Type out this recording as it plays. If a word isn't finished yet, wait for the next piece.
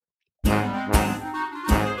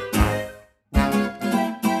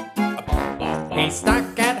He's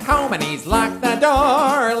stuck at home and he's locked the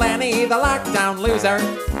door. Lenny the lockdown loser.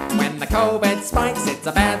 When the COVID spikes, it's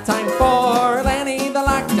a bad time for Lenny the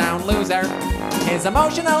lockdown loser. His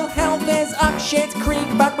emotional health is up shit creek,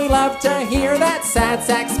 but we love to hear that sad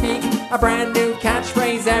sack speak. A brand new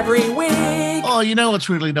catchphrase every week. Oh, you know what's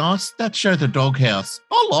really nice? That show, The Doghouse.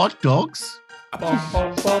 I like dogs.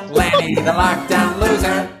 Lenny the lockdown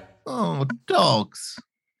loser. Oh, dogs.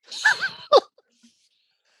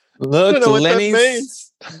 Look,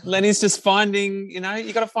 Lenny's just finding, you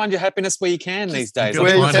got to find your happiness where you can these days.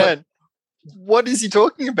 Where you can. What is he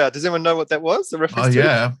talking about? Does anyone know what that was? The reference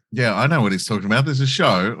yeah. Yeah, I know what he's talking about. There's a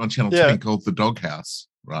show on Channel 10 called The Doghouse.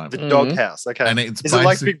 Right. The Doghouse. Okay. And is it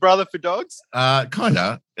like Big Brother for dogs? Kind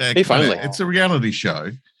of. If only. It's a reality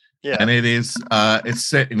show. Yeah. And it is it's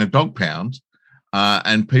set in a dog pound,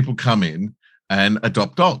 and people come in and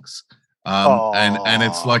adopt dogs. And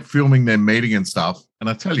it's like filming their meeting and stuff. And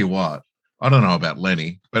I tell you what, I don't know about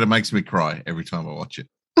Lenny, but it makes me cry every time I watch it.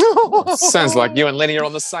 Sounds like you and Lenny are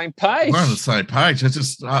on the same page. We're on the same page. I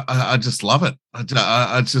just love it.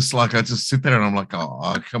 I just sit there and I'm like,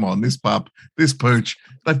 oh, come on, this pup, this pooch,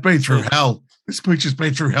 they've been through hell. This pooch has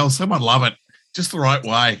been through hell. Someone love it just the right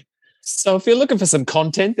way. So if you're looking for some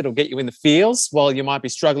content that'll get you in the feels while you might be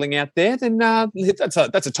struggling out there, then that's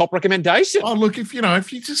a top recommendation. Oh, look, if you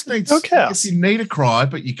just need, if you need a cry,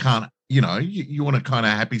 but you can't, you want a kind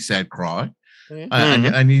of happy, sad cry,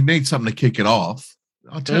 and you need something to kick it off.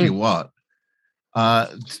 I'll tell you what,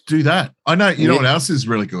 do that. I know. You know what else is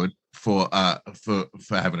really good for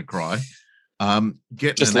having a cry?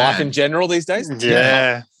 Getting just life in general these days.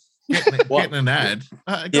 Yeah. Getting an ad.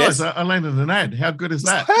 Guys, I landed an ad. How good is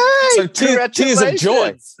that? Hey, so tears of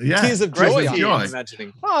joy. Yeah. Tears of joy. I'm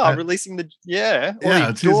imagining. Releasing the,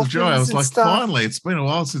 tears of joy. I was like, finally, it's been a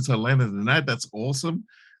while since I landed an ad. That's awesome.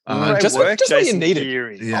 Just what you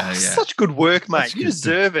needed. Yeah. Such good work, mate. You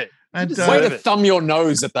deserve it. And way to thumb your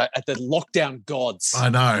nose at the lockdown gods. I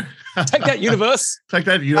know. Take that, universe. Take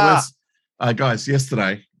that, universe. Guys,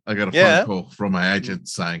 yesterday I got a phone call from my agent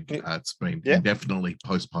saying it's been indefinitely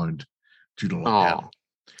postponed due to lockdown.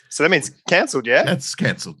 So that means cancelled, yeah? That's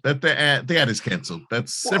cancelled. The ad is cancelled.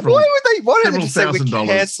 That's several. Why did they just say we're $1,000.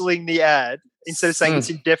 cancelling the ad instead of saying it's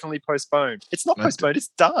indefinitely postponed? It's not postponed. It's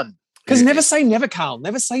done. Because never say never, Carl.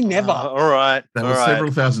 Never say never. All right. That was several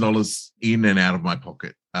 $1,000s in and out of my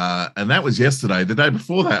pocket. And that was yesterday. The day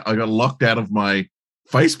before that, I got locked out of my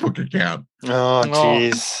Facebook account. Oh,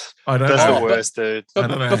 jeez. I don't That's know. the worst, dude. I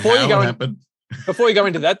don't know how it happened. Before you go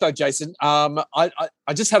into that, though, Jason, I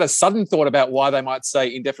just had a sudden thought about why they might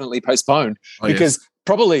say indefinitely postponed. Because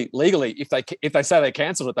probably legally, if they say they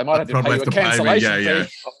cancelled it, they might have to pay you a cancellation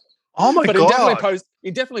fee. Oh my God! But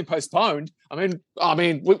indefinitely postponed. I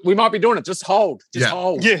mean, we might be doing it. Just hold.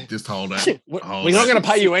 Hold. Yeah. Just hold out. We're not going to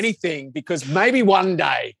pay you anything because maybe one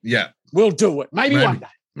day. Yeah. We'll do it. Maybe one day.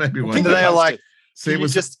 Maybe one day. They are like,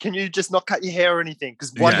 can you just not cut your hair or anything?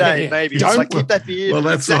 Because one day maybe don't keep that beard. Well,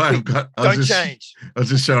 that's why I've got. Don't change. I was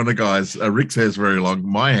just showing the guys. Rick's hair is very long.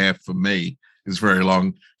 My hair for me is very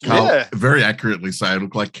long. Carl very accurately say I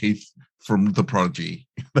look like Keith from The Prodigy.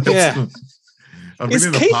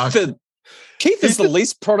 Keith is the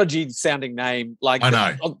least Prodigy sounding name. Like I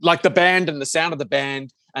know. Like the band and the sound of the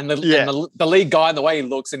band and the lead guy and the way he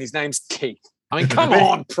looks, and his name's Keith. I mean, come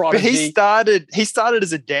on, Prodigy. But he started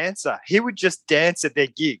as a dancer. He would just dance at their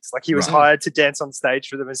gigs. Like he was hired to dance on stage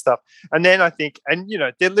for them and stuff. And then I think,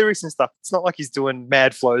 their lyrics and stuff, it's not like he's doing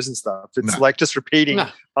mad flows and stuff. It's like just repeating,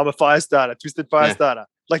 I'm a fire starter, twisted fire starter,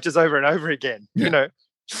 like just over and over again,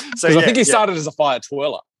 So I think he started as a fire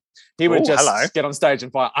twirler. He would get on stage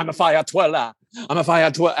and fire. I'm a fire twirler. I'm a fire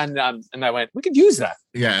twirler. And they went, we could use that.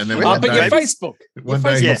 Yeah. And then but your Facebook.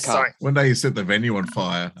 One day you set the venue on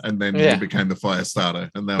fire and then you became the fire starter.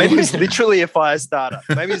 And maybe it's literally a fire starter.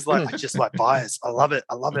 Maybe it's like, I just like fires. I love it.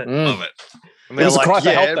 Love it. Love it. And they're like,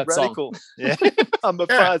 that radical. Yeah. I'm a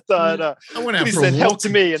fire starter. I went out he for said a walk. Help to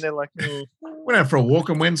me. And they're like, went out for a walk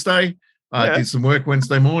on Wednesday. Did some work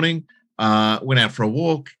Wednesday morning. Went out for a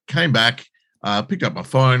walk. Came back. Picked up my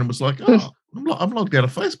phone and was like, I'm logged out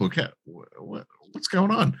of Facebook. What's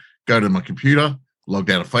going on? Go to my computer,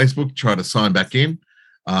 logged out of Facebook, try to sign back in.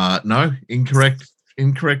 No, incorrect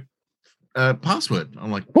password.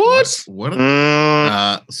 I'm like, what? So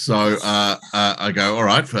I go, all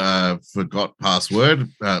right, forgot password.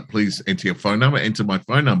 Please enter your phone number, enter my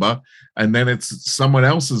phone number. And then it's someone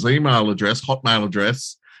else's email address, Hotmail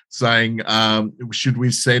address, saying, should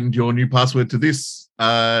we send your new password to this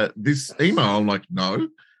email? I'm like, no,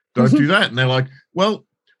 don't do that. And they're like, well,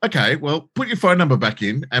 okay, put your phone number back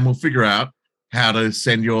in and we'll figure out where to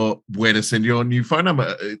send your new phone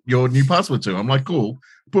number, your new password to. I'm like, cool.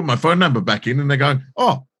 Put my phone number back in, and they're going,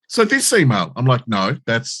 oh, so this email. I'm like, no,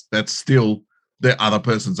 that's still the other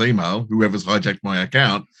person's email, whoever's hijacked my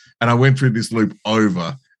account. And I went through this loop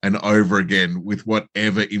over and over again with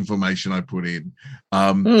whatever information I put in.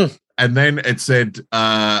 And then it said,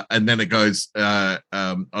 and then it goes, like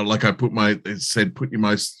it said, put your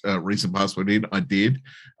most recent password in. I did.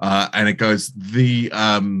 And it goes,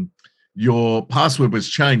 your password was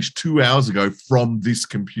changed 2 hours ago from this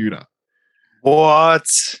computer. What?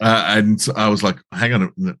 And I was like, hang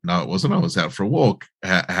on. No, it wasn't. I was out for a walk.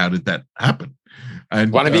 How did that happen?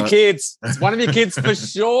 And one of your kids. It's one of your kids for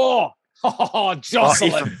sure. Oh,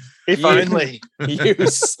 Jocelyn. If only.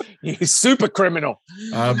 You super criminal.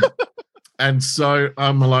 And so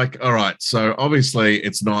I'm like, all right. So obviously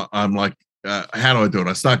it's not, I'm like, how do I do it?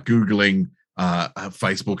 I start Googling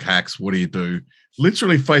Facebook hacks. What do you do?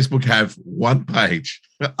 Literally, Facebook have one page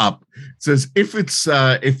up. It says, if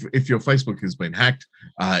your Facebook has been hacked,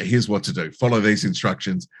 here's what to do. Follow these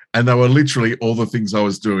instructions. And they were literally all the things I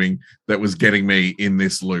was doing that was getting me in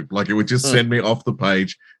this loop. Like, it would just send me off the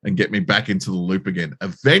page and get me back into the loop again.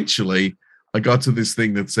 Eventually, I got to this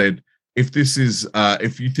thing that said, if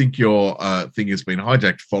you think your thing has been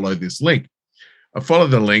hijacked, follow this link. I follow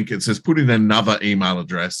the link. It says put in another email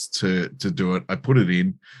address to do it. I put it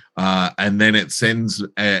in, and then it sends.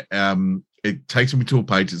 It takes me to a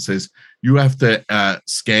page that says you have to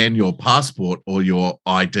scan your passport or your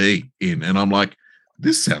ID in, and I'm like,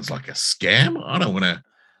 this sounds like a scam. I don't want to.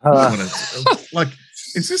 Like,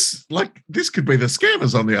 is this like this could be the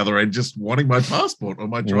scammers on the other end just wanting my passport or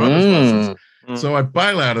my driver's license? So I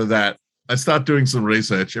bail out of that. I start doing some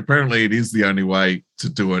research. Apparently, it is the only way to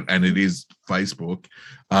do it, and it is Facebook.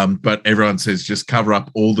 But everyone says just cover up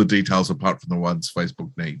all the details apart from the ones Facebook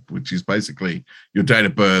need, which is basically your date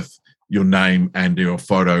of birth, your name, and your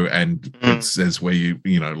photo, and it says where you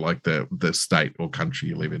like the state or country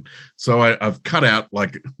you live in. So I've cut out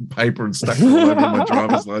like paper and stuck it all over my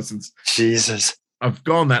driver's license. Jesus. I've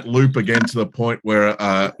gone that loop again to the point where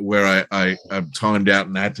I timed out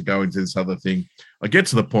and I had to go into this other thing. I get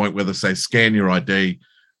to the point where they say scan your ID.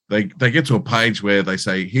 They get to a page where they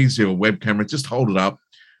say, here's your web camera, just hold it up.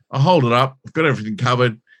 I hold it up. I've got everything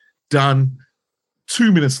covered. Done.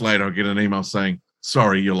 2 minutes later, I get an email saying,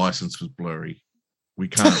 sorry, your license was blurry. We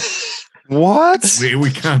can't. What?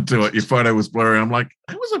 We can't do it. Your photo was blurry. I'm like,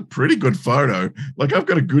 that was a pretty good photo. Like, I've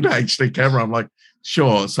got a good HD camera. I'm like,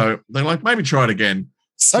 sure. So they're like, maybe try it again.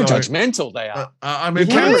 So judgmental they are. I mean,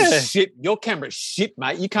 shit. Your camera's shit,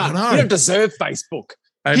 mate. You can't. You don't deserve Facebook.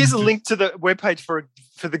 And here's a link to the webpage for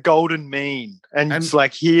the golden mean, and it's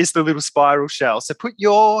like, here's the little spiral shell. So put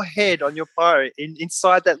your head on your phone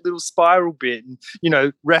inside that little spiral bit,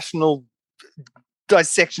 and rational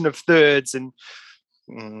dissection of thirds and.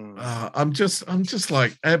 I'm just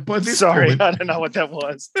like by this sorry point, I don't know what that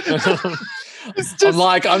was.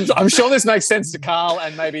 I'm sure this makes sense to Carl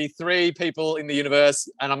and maybe 3 people in the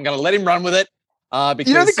universe, and I'm going to let him run with it.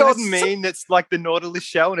 Because the golden mean that's like the Nautilus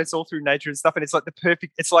shell, and it's all through nature and stuff, and it's like the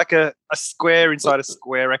perfect. It's like a square inside a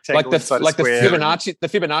square, rectangle inside a square. The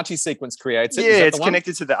Fibonacci sequence creates it. Yeah, it's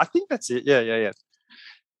connected to that. I think that's it. Yeah.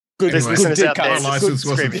 Good. Anyway, good my license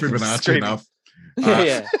wasn't Fibonacci enough.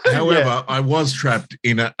 However, I was trapped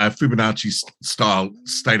in a Fibonacci style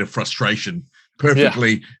state of frustration,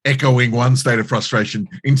 perfectly echoing one state of frustration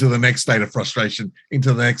into the next state of frustration,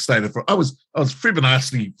 into the next state of I was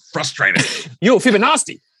Fibonacci frustrated. You're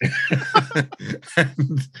Fibonacci.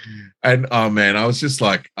 and oh man, I was just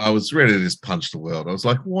like, I was ready to just punch the world. I was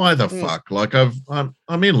like, why the fuck? Like I'm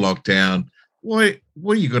in lockdown. Why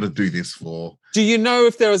you got to do this for? Do you know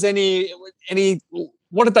if there was any?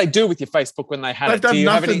 What did they do with your Facebook when they had it?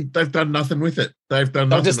 They've done nothing with it. They've done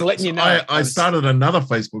nothing. Just letting you know. I started another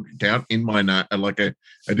Facebook account in my like a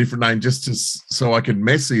different name just so I could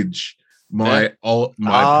message my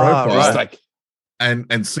profile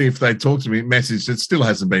and see if they talk to me. Message that still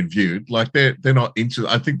hasn't been viewed. Like they're not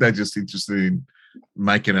interested. I think they're just interested in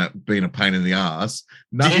being a pain in the ass.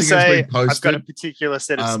 Nothing has been posted. I've got a particular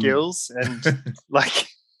set of skills and like.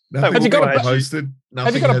 Have you got it posted?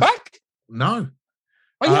 Have you got it back? No.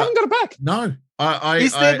 Oh, you haven't got it back? No.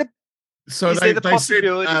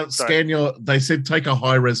 They said take a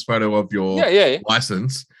high-res photo of your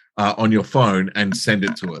license on your phone and send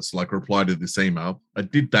it to us, like reply to this email. I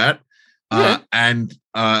did that. And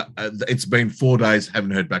it's been 4 days,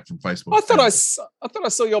 haven't heard back from Facebook. I thought I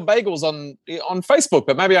saw your bagels on Facebook,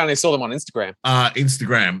 but maybe I only saw them on Instagram.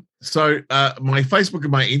 Instagram. So my Facebook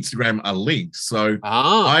and my Instagram are linked. So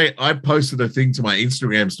I posted a thing to my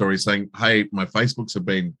Instagram story saying, hey, my Facebooks have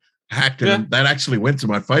been hacked, and that actually went to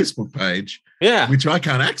my Facebook page, which I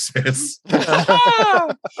can't access.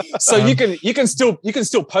 So you can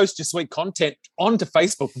still post your sweet content onto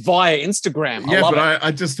Facebook via Instagram.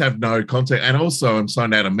 I just have no contact, and also I'm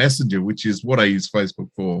signed out of Messenger, which is what I use Facebook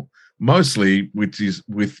for mostly, which is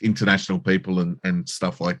with international people and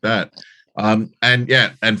stuff like that. And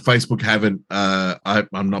Facebook haven't.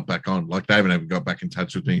 I'm not back on. Like they haven't even got back in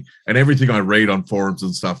touch with me, and everything I read on forums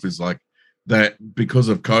and stuff is like that because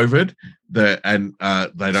of COVID, they don't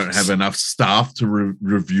have enough staff to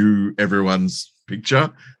review everyone's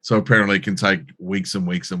picture. So apparently it can take weeks and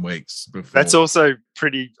weeks and weeks before. That's also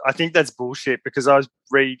pretty, I think that's bullshit, because I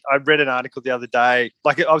read an article the other day.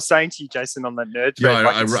 Like I was saying to you, Jason, on that nerd thread.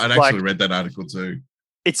 I actually read that article too.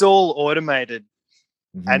 It's all automated.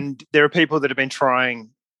 Mm-hmm. And there are people that have been trying,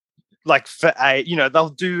 like they'll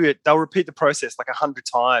repeat the process like 100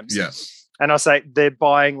 times. Yeah. And I'll say they're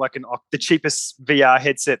buying like the cheapest VR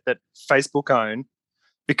headset that Facebook own,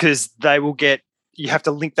 because you have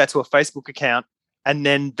to link that to a Facebook account, and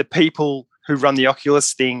then the people who run the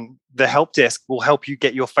Oculus thing, the help desk, will help you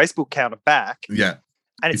get your Facebook counter back. Yeah.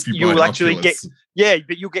 And you'll actually get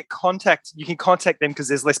but you'll get contact. You can contact them because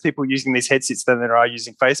there's less people using these headsets than there are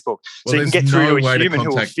using Facebook. So you can get through to a human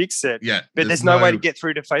who will fix it. Yeah. But there's no way to get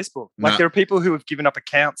through to Facebook. Like there are people who have given up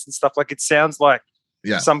accounts and stuff. Like it sounds like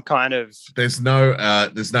some kind of there's no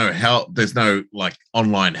help, there's no like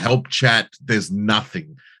online help chat, there's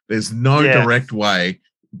nothing. There's no direct way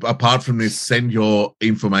apart from this send your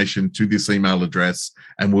information to this email address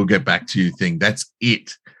and we'll get back to you thing. That's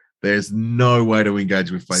it. There's no way to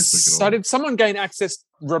engage with Facebook at all. So did someone gain access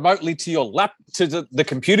remotely to your to the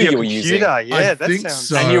computer you were using? Yeah, that sounds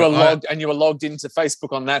so. And you were logged into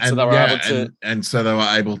Facebook on that, so they were able to and so they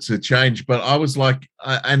were able to change. But I was like,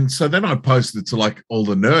 and so then I posted to like all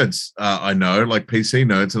the nerds I know, like PC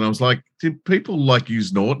nerds, and I was like, did people like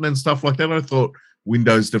use Norton and stuff like that? I thought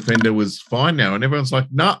Windows Defender was fine now, and everyone's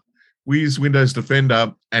like, nah, we use Windows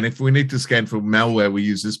Defender, and if we need to scan for malware, we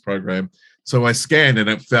use this program. So I scanned and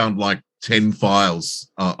it found like 10 files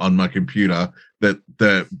on my computer that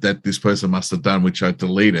this person must have done, which I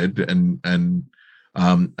deleted. And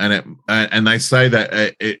they say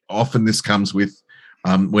that it often this comes with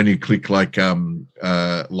when you click like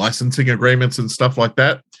licensing agreements and stuff like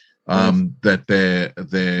that, that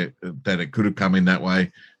it could have come in that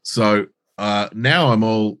way. So now I'm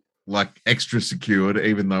all like extra secured,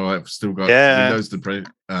 even though I've still got Windows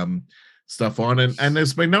stuff on, and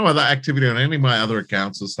there's been no other activity on any of my other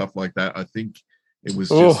accounts or stuff like that. I think it was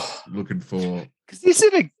just looking for. Because is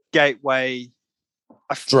it a gateway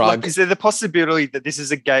drug? Like, is there the possibility that this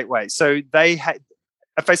is a gateway? So a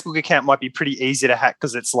Facebook account might be pretty easy to hack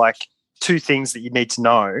because it's like 2 things that you need to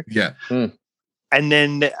know. Yeah. And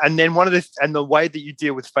then the way that you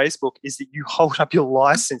deal with Facebook is that you hold up your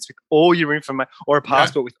license with all your information, or a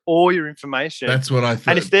passport with all your information. That's what I thought.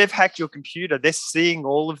 And if they've hacked your computer, they're seeing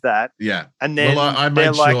all of that. Yeah. And then I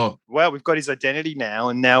made sure. Well, we've got his identity now,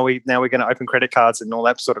 and now we're going to open credit cards and all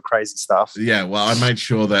that sort of crazy stuff. Yeah. Well, I made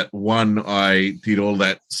sure that I did all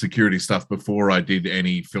that security stuff before I did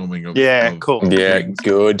any filming of. Cool. Yeah, things.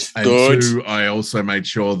 good. And good. 2, I also made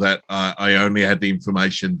sure that I only had the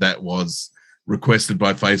information that was requested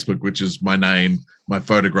by Facebook, which is my name, my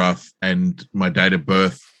photograph, and my date of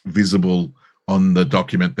birth visible on the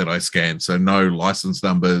document that I scanned. So no license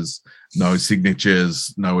numbers, no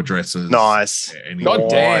signatures, no addresses. Nice. God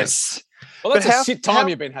damn. Well, that's But a shit time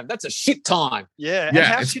you've been having. That's a shit time. Yeah.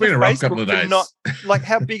 Yeah, it's been a rough couple of days. Like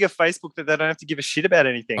how big are Facebook that they don't have to give a shit about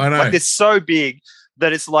anything? I know. Like they're so big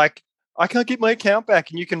that it's like, I can't get my account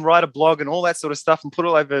back, and you can write a blog and all that sort of stuff and put it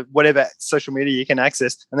over whatever social media you can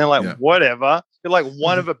access. And they're like, whatever. You're like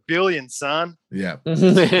 1 of a billion, son. Yeah.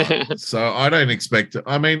 So I don't expect it.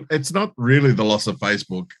 I mean, it's not really the loss of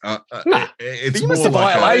Facebook. It's more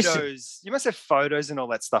like you must have photos and all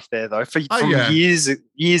that stuff there, though, from years and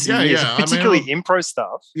years, particularly impro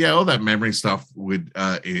stuff. Yeah, all that memory stuff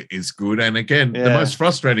is good. And again, the most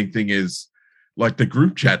frustrating thing is like the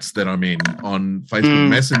group chats that I'm in on Facebook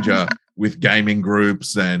Messenger with gaming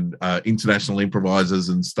groups and international improvisers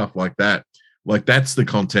and stuff like that. Like that's the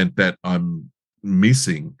content that I'm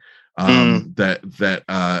missing. It's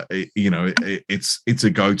a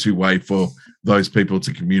go-to way for those people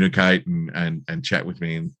to communicate and chat with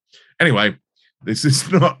me. And anyway, this is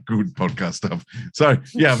not good podcast stuff. So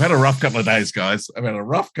yeah, I've had a rough couple of days, guys. I've had a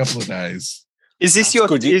rough couple of days. Is this is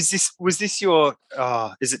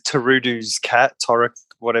it Tarudu's cat, Torek,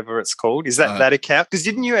 whatever it's called? Is that account? Because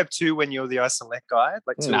didn't you have 2 when you were the iSelect guy?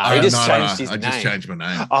 Like no, he just changed his name. I just changed my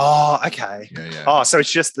name. Oh, okay. Yeah. Oh, so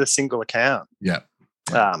it's just the single account. Yeah.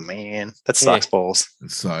 Oh man, that sucks balls.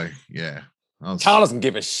 So yeah. Carl doesn't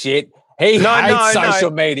give a shit. He hates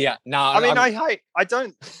social media. No, I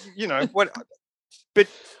don't, what, but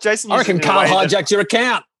Jason, I reckon Carl hijacked your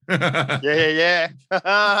account. Yeah.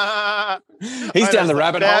 He's down the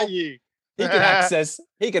rabbit hole. He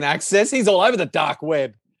can access. He's all over the dark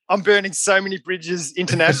web. I'm burning so many bridges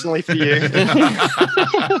internationally for you.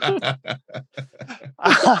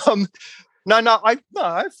 I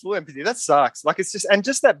have full empathy. That sucks. Like, it's just, and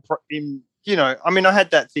just that, I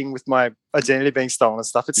had that thing with my identity being stolen and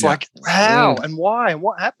stuff. It's like, how and why and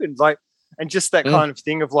what happened? Like, and just that kind of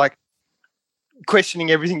thing of like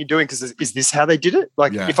questioning everything you're doing because is this how they did it?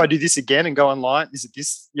 Like, if I do this again and go online, is it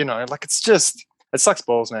this? Like, it's just, it sucks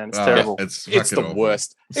balls, man. It's terrible. It's the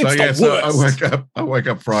worst. So I woke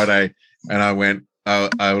up Friday and I went.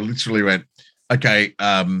 I literally went, okay,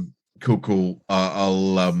 cool.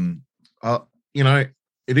 I'll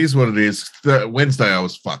it is what it is. Wednesday I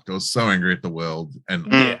was fucked. I was so angry at the world and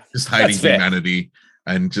just hating humanity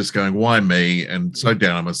and just going, why me? And so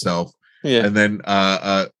down on myself. Yeah. And then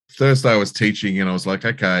Thursday I was teaching and I was like,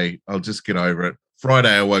 okay, I'll just get over it. Friday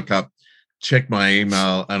I woke up, checked my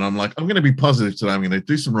email, and I'm like, I'm going to be positive today. I'm going to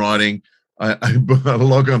do some writing. I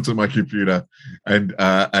log onto my computer and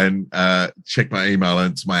check my email,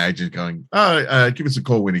 and it's my agent going, give us a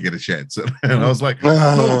call when you get a chance. And I was like,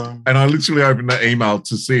 oh. And I literally opened the email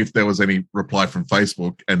to see if there was any reply from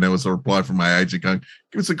Facebook, and there was a reply from my agent going,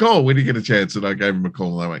 give us a call when you get a chance. And I gave him a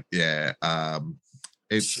call, and I went,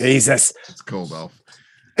 it's called off.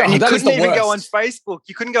 And you couldn't even go on Facebook.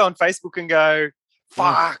 You couldn't go on Facebook and go,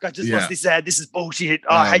 fuck, I just watched this ad. This is bullshit.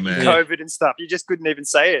 I hate you, COVID and stuff. You just couldn't even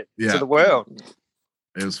say it to the world.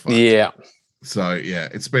 It was fun. Yeah. So,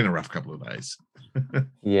 it's been a rough couple of days.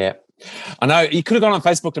 Yeah. I know. You could have gone on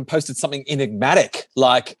Facebook and posted something enigmatic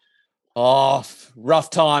like, rough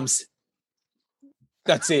times.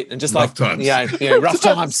 That's it. And just rough times. Rough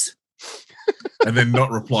times. And then not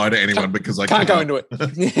reply to anyone because I can't go into it.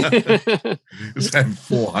 Just have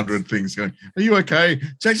 400 things going, are you okay?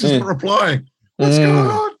 Jason's not replying. What's going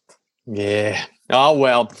on? Yeah. Oh,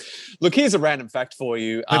 well. Look, here's a random fact for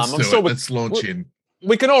you. Let's launch in.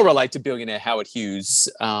 We can all relate to billionaire Howard Hughes.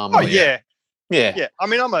 Yeah. I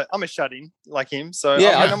mean, I'm a shut-in like him, so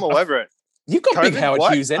I'm all over it. You've got big Howard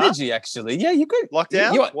Hughes energy, actually. Yeah, you could.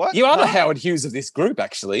 Lockdown? You are the Howard Hughes of this group,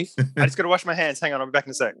 actually. I just got to wash my hands. Hang on, I'll be back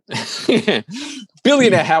in a sec.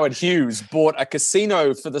 Billionaire Howard Hughes bought a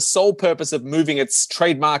casino for the sole purpose of moving its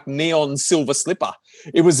trademark neon silver slipper.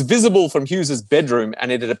 It was visible from Hughes's bedroom,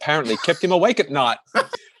 and it had apparently kept him awake at night.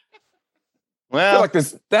 Well, there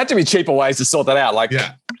had to be cheaper ways to sort that out. Like,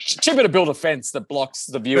 cheaper to build a fence that blocks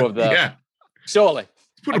the view of the. Surely.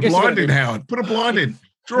 Put a blind in, Howard. Put a blind in.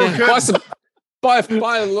 Draw a curtain. Buy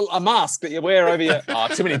a mask that you wear over your.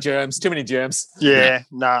 Too many germs. Yeah,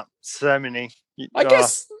 so many. I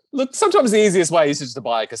guess. Look, sometimes the easiest way is just to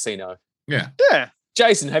buy a casino. Yeah.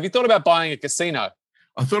 Jason, have you thought about buying a casino?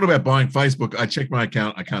 I thought about buying Facebook. I checked my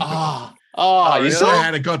account. I can't. You so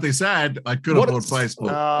I had got this ad. I could have bought Facebook.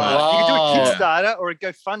 You could do a Kickstarter or a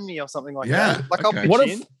GoFundMe or something like that. Like, I'll pitch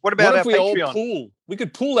in. What about our Patreon? We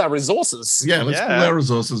could pool our resources. Yeah, let's pool our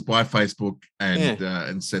resources, buy Facebook,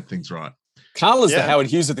 and set things right. Carl is the Howard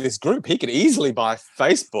Hughes of this group. He could easily buy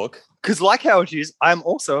Facebook. Because like Howard Hughes, I'm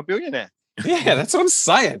also a billionaire. Yeah, that's what I'm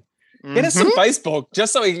saying. Get us some Facebook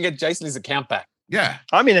just so we can get Jason his account back. Yeah.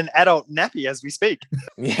 I'm in an adult nappy as we speak.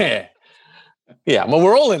 Yeah. Yeah, well,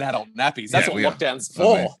 we're all in adult nappies. That's what lockdown's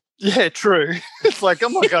for. Yeah, true. It's like,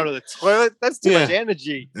 I'm not going to the toilet. That's too much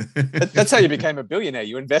energy. That's how you became a billionaire.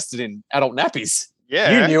 You invested in adult nappies.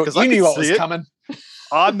 Yeah. You knew what was coming.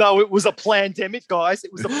 No, it was a pandemic, guys.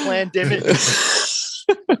 It was a pandemic.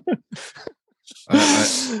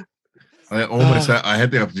 I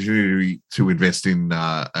had the opportunity to invest in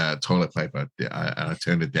toilet paper, and I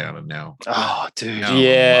turned it down. And now, dude,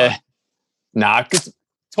 because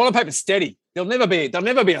toilet paper's steady. There'll never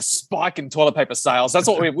be a spike in toilet paper sales. That's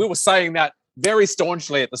what we were saying that very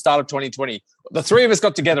staunchly at the start of 2020. The three of us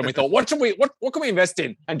got together and we thought, what can we invest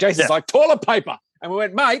in? And Jason's like, toilet paper. And we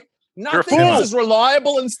went, mate, nothing is as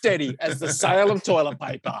reliable and steady as the sale of toilet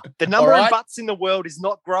paper. The number of butts in the world is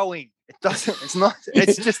not growing. It doesn't. It's not.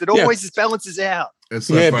 It's just. It always just balances out. It's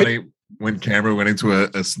so funny when Canberra went into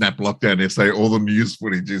a snap lockdown yesterday. All the news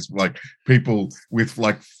footage is like people with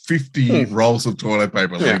like 50 rolls of toilet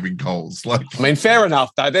paper leaving Coles. Like, I mean, fair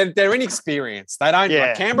enough though. They're inexperienced. They don't.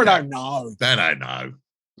 Like, Canberra don't know. They don't know.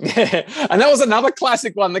 Yeah, and that was another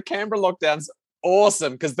classic one. The Canberra lockdown's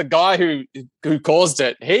awesome because the guy who caused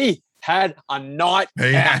it, he had a night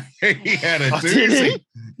out. He had a doozy.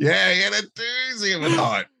 Yeah, he had a doozy of a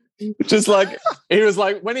night. Just like he was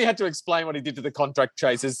like when he had to explain what he did to the contract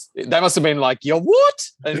chasers, they must have been like, "You're what?"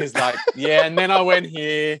 And he's like, "Yeah." And then I went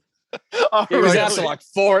here. Oh, He was really? out till like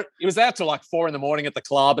 4. He was out till like 4 in the morning at the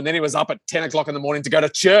club, and then he was up at 10 o'clock in the morning to go to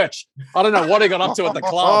church. I don't know what he got up to at the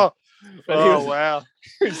club. But he was, Wow.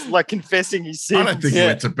 He's like confessing his I sins. don't think he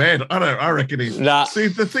went to bed. I reckon he's. Nah. See,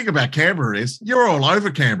 the thing about Canberra is you're all over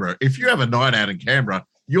Canberra. If you have a night out in Canberra,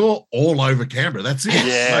 you're all over Canberra. That's it.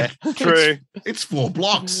 Yeah, Like, true. It's 4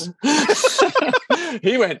 blocks.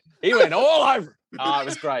 he went all over. It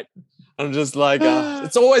was great. I'm just like,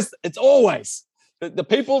 it's always the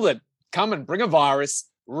people that come and bring a virus.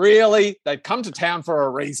 Really, they've come to town for a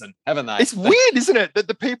reason, haven't they? It's weird, isn't it? That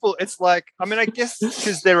the people, it's like, I mean, I guess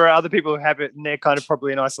because there are other people who have it and they're kind of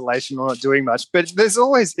probably in isolation or not doing much, but there's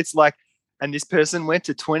always, it's like, and this person went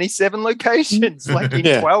to 27 locations like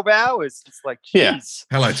in 12 hours. It's like, geez.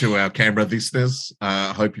 Hello to our Canberra listeners.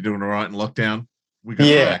 Hope you're doing all right in lockdown. We got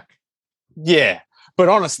back. Yeah. But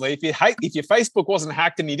honestly, if your Facebook wasn't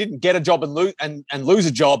hacked and you didn't get a job and lose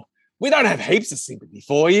a job, we don't have heaps of sympathy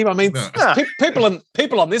for you. I mean, people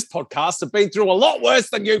on this podcast have been through a lot worse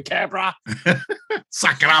than you, Canberra.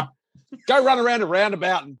 Suck it up. Go run around a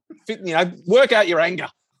roundabout and work out your anger.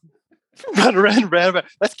 Run around a roundabout.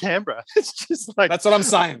 That's Canberra. It's just like that's what I'm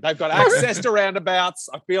saying. They've got access to roundabouts.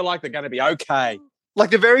 I feel like they're going to be okay. Like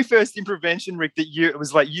the very first intervention, Rick, it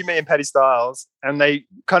was like you, me, and Paddy Styles, and they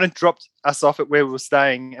kind of dropped us off at where we were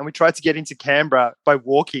staying, and we tried to get into Canberra by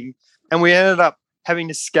walking, and we ended up having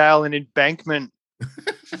to scale an embankment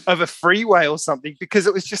of a freeway or something because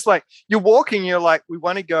it was just like you're walking, you're like, we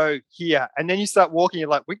want to go here, and then you start walking, you're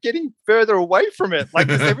like, we're getting further away from it, like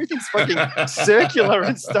because everything's fucking circular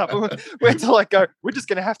and stuff. And we had to like go, we're just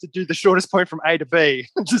going to have to do the shortest point from A to B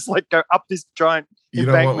and just like go up this giant. You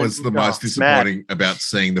know what was the most disappointing about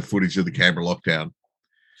seeing the footage of the Canberra lockdown?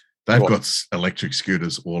 They've got electric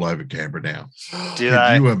scooters all over Canberra now. Could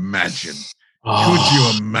you imagine? Could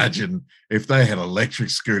you imagine if they had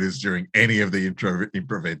electric scooters during any of the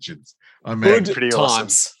interventions? I mean, good times.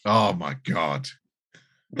 Awesome. Oh my God.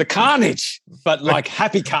 The carnage, but like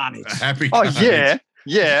happy carnage. Happy carnage. carnage.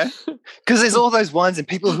 Yeah. Because there's all those ones and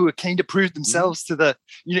people who are keen to prove themselves to the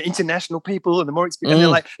international people and the more experience. And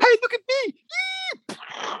they're like, hey, look at me.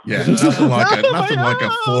 Yeah, nothing like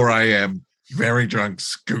a 4 a.m. very drunk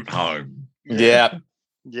scoot home. Yeah.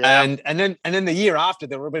 Yeah. And then the year after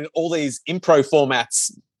there would have been all these impro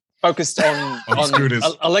formats focused on scooters.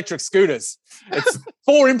 Electric scooters. It's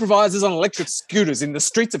 4 improvisers on electric scooters in the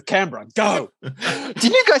streets of Canberra. Go. Didn't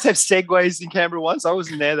you guys have segways in Canberra once? I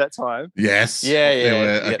wasn't there that time. Yes. Yeah.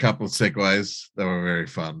 There were a couple of segways. They were very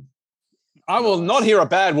fun. I will not hear a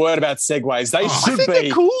bad word about segways. They should I think be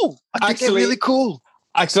they're cool. I think they're really cool.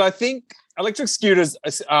 Actually, I think electric scooters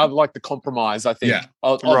are like the compromise, I think. Yeah.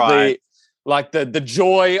 Of the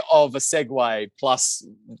joy of a Segway plus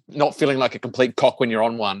not feeling like a complete cock when you're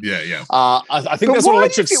on one. Yeah. I think that's what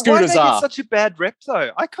electric scooters why are. It's such a bad rep,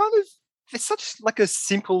 though. They're such like a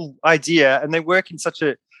simple idea, and they work in such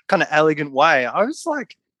a kind of elegant way. I was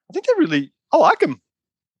like, I like them.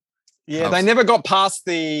 Yeah, they never got past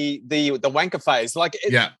the wanker phase. Like,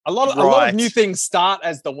 a lot of new things start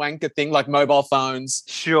as the wanker thing, like mobile phones.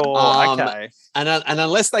 Sure, okay. And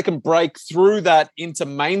unless they can break through that into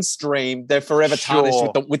mainstream, they're forever tarnished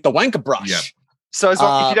with the wanker brush. Yeah. So as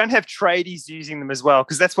long, if you don't have tradies using them as well,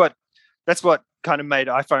 because that's what kind of made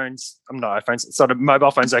sort of mobile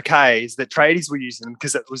phones okay, is that tradies were using them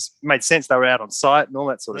because made sense. They were out on site and all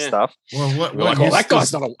that sort of stuff. Well, that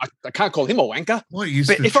guy's not I can't call him a wanker. What used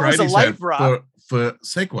to tradies have for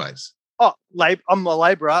segways? Oh, I'm a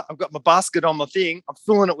labourer. I've got my basket on my thing. I'm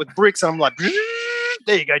filling it with bricks. And I'm like,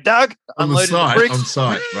 there you go, Doug. Unloading the bricks. On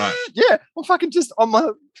site, right. Yeah, I'm fucking just on my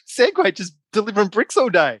Segway just delivering bricks all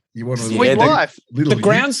day. You want sweet life. The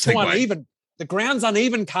ground's too uneven. The ground's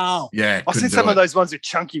uneven, Carl. Yeah, I've seen some of those ones with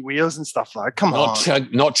chunky wheels and stuff like. Come on,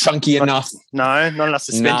 not chunky enough. No, not enough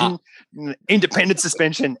suspension. Nah. Independent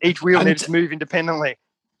suspension. Each wheel needs to move independently.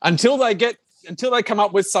 Until they come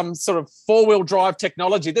up with some sort of 4-wheel drive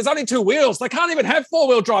technology. There's only 2 wheels. They can't even have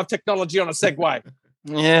 4-wheel drive technology on a Segway.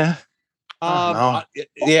 Yeah.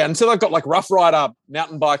 Until they've got like Rough Rider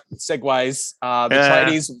mountain bike Segways,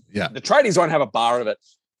 the tradies won't have a bar of it.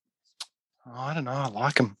 Oh, I don't know. I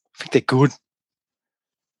like them. I think they're good.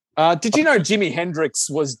 Did you know Jimi Hendrix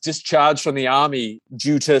was discharged from the army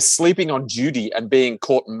due to sleeping on duty and being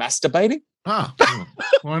caught masturbating? Ah,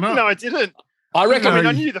 why not? No, I didn't. I reckon. I mean,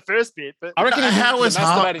 I knew the first bit, but I reckon he was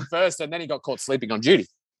masturbating first, and then he got caught sleeping on duty.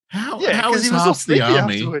 How is half the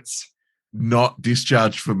army? Afterwards. not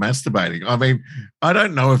discharged for masturbating. I mean, I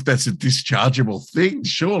don't know if that's a dischargeable thing.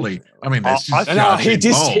 Surely, I mean, that's just no.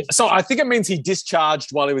 So I think it means he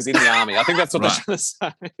discharged while he was in the army. I think that's what they're trying to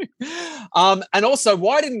say. And also,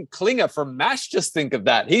 why didn't Klinger from MASH just think of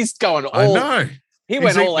that? He's going all. I know. He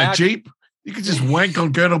went all out. Jeep. You could just wank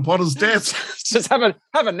on Colonel Potter's desk. Just have a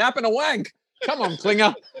nap and a wank. Come on,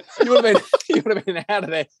 Klinger. You would have been out of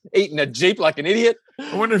there eating a Jeep like an idiot.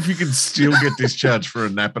 I wonder if you can still get discharged for a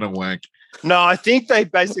nap and a wank. No, I think they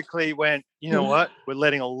basically went, you know what? We're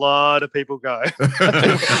letting a lot of people go. We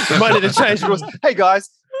might need to change the rules. Hey, guys,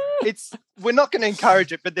 we're not going to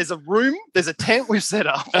encourage it, but there's a tent we've set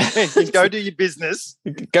up. You go do your business.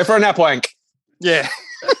 Go for a nap wank. Yeah.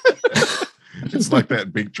 It's like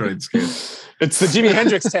that Big Train sketch. It's the Jimi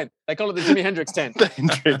Hendrix tent. They call it the Jimi Hendrix tent. The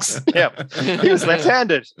Hendrix. Yeah. He was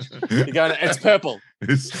left-handed. You're going, it's purple.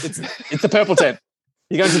 It's the purple tent.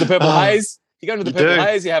 You go into the purple haze. You go into the purple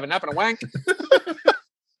haze, you have a nap and a wank.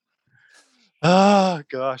 Oh,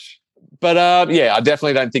 gosh. But I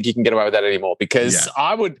definitely don't think you can get away with that anymore because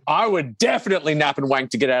I would definitely nap and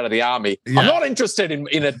wank to get out of the army. Yeah. I'm not interested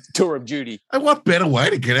in a tour of duty. And what better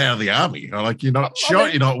way to get out of the army? Like, you're not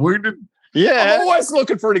shot, you're not wounded. Yeah. I'm always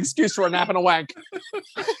looking for an excuse for a nap and a wank.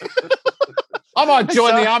 I might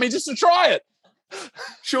join the army just to try it.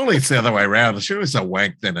 Surely it's the other way around. Surely it's a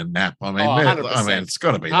wank then a nap. I mean, it's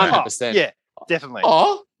got to be 100%. that. Yeah, definitely.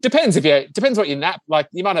 Oh, depends what you nap. Like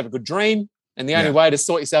you might have a good dream, and the only way to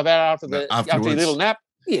sort yourself out after your little nap,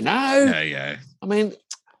 Yeah. I mean,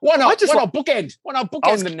 why not bookend? Why not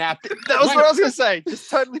bookend the nap? That was what I was going to say. Just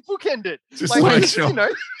totally bookend it. Just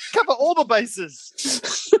cover all the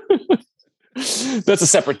bases. That's a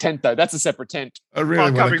separate tent, though. That's a separate tent. I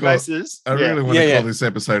really want to call call this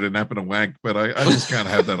episode a nap and a wank, but I just can't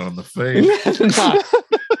have that on the feed.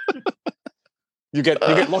 You get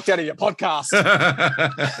locked out of your podcast.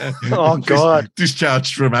 Oh God!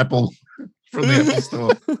 Discharged from Apple, from the Apple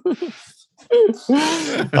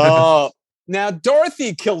Store. Now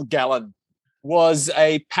Dorothy Kilgallen was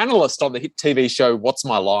a panelist on the hit TV show What's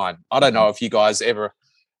My Line. I don't know if you guys ever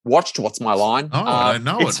watched What's My Line. Oh, I don't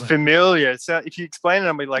know. It's familiar. So if you explain it,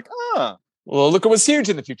 I'll be like, Well, look, it was huge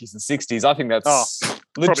in the 50s and 60s. I think that's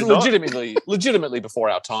legitimately before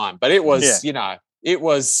our time. But it was, it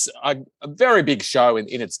was a very big show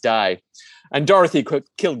in its day. And Dorothy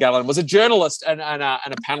Kilgallen was a journalist and a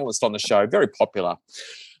panelist on the show, very popular.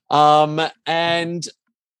 And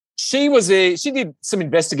she did some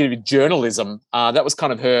investigative journalism. That was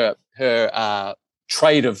kind of her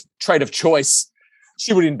trade of choice.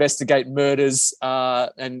 She would investigate murders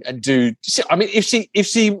and do. I mean, if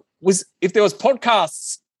there was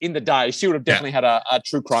podcasts in the day, she would have definitely had a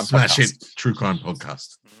true crime podcast. True crime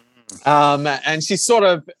podcast. And she sort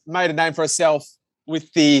of made a name for herself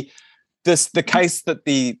with the case that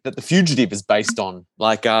the Fugitive is based on.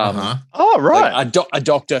 Like, right, like a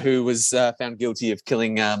doctor who was found guilty of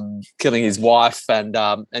killing his wife, and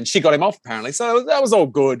she got him off apparently. So that was all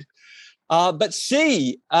good. But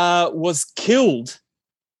she was killed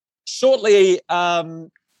shortly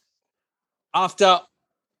after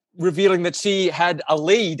revealing that she had a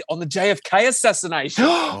lead on the JFK assassination.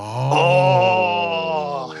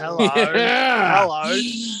 Hello. Hello.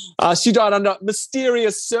 She died under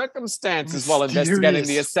mysterious circumstances while investigating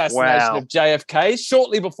the assassination of JFK.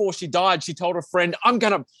 Shortly before she died, she told a friend, I'm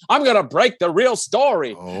gonna break the real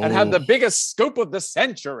story and have the biggest scoop of the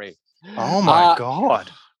century. Oh my God.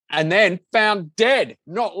 And then found dead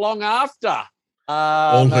not long after.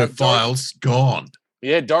 All her files gone.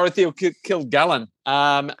 Yeah, Dorothy Kilgallen.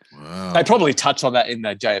 They probably touch on that in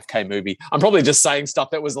the JFK movie. I'm probably just saying stuff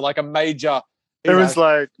that was like a major. It was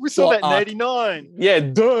like, we saw that in 89. Yeah,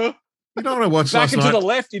 duh. You know what I watched last night? Back and to the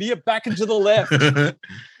left, idiot. Back and to the left.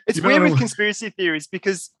 It's weird with conspiracy theories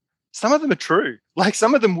because some of them are true. Like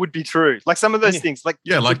some of them would be true. Like some of those things. Like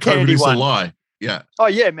COVID is a lie. Yeah. Oh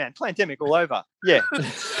yeah, man. Pandemic all over. Yeah.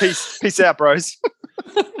 Peace out, bros.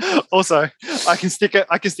 Also, I can stick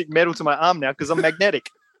metal to my arm now because I'm magnetic.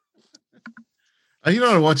 You know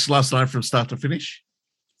what I watched last night from start to finish?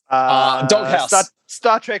 Doghouse.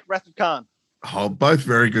 Star Trek Wrath of Khan. Oh, both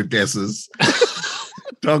very good guesses.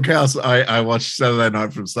 Doghouse, I watched Saturday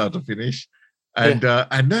night from start to finish. And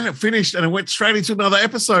then it finished and it went straight into another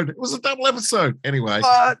episode. It was a double episode. Anyway,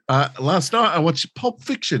 last night I watched Pulp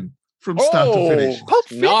Fiction from start to finish. Pulp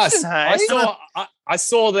Fiction, nice. Hey? I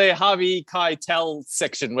saw the Harvey Keitel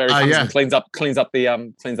section where he comes and cleans up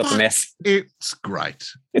the mess. It's great.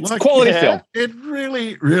 It's a quality film. It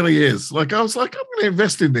really, really is. Like I was like, I'm going to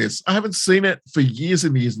invest in this. I haven't seen it for years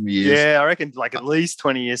and years and years. Yeah, I reckon like at least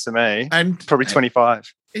 20 years for me, and probably 25.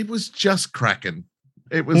 It was just cracking.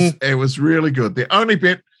 It was really good. The only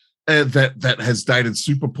bit that has dated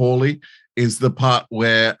super poorly is the part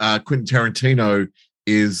where Quentin Tarantino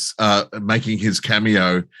is making his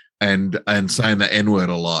cameo and saying the N-word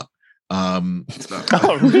a lot.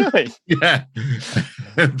 Oh, really? Yeah.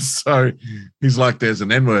 And so he's like, there's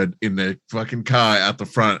an N-word in the fucking car out the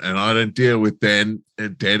front, and I don't deal with dead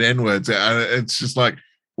N-words. It's just like,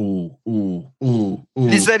 ooh.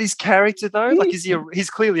 Is that his character though? Like, he's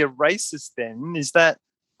clearly a racist then? Is that,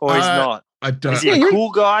 or he's not? I don't. Is he a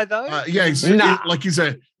cool guy though? Yeah, his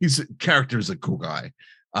character is a cool guy.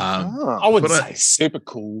 I wouldn't say super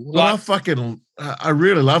cool. I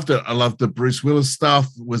really loved it. I loved the Bruce Willis stuff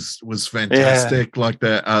was fantastic. Like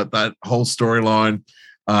that whole storyline.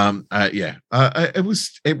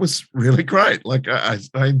 It was really great. Like I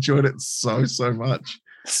enjoyed it so much.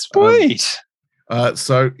 Sweet.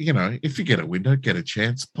 So if you get a window, get a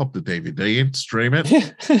chance, pop the DVD in, stream it.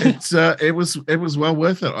 It was well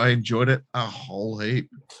worth it. I enjoyed it a whole heap.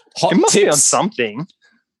 It must be on something.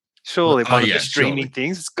 Surely one of the streaming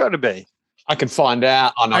things. It's got to be. I can find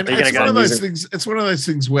out. It's one of those things. It's one of those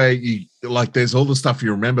things where you like. There's all the stuff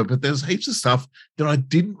you remember, but there's heaps of stuff that I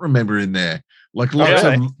didn't remember in there. Like lots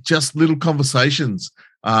of just little conversations,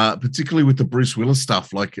 particularly with the Bruce Willis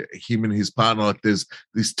stuff. Like him and his partner. Like there's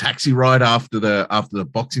this taxi ride after the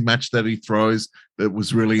boxing match that he throws that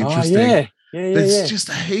was really interesting. There's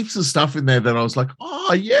just heaps of stuff in there that I was like,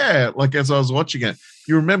 oh yeah. Like as I was watching it,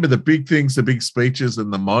 you remember the big things, the big speeches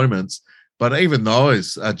and the moments, but even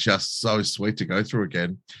those are just so sweet to go through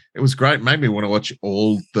again. It was great. Made me want to watch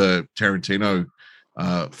all the Tarantino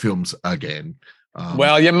films again.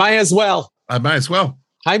 Well, you may as well. I may as well.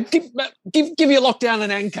 Hey, give your lockdown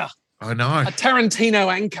an anchor. I know. A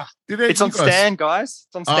Tarantino anchor. It's on Stan, guys.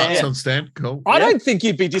 It's on Stan. It's on Stan. Cool. I don't think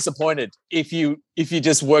you'd be disappointed if you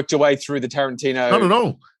just worked your way through the Tarantino. Not at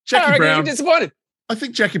all. Jackie Brown. You're disappointed. I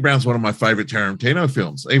think Jackie Brown's one of my favorite Tarantino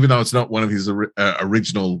films, even though it's not one of his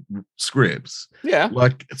original scripts. Yeah.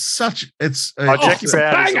 Like it's Jackie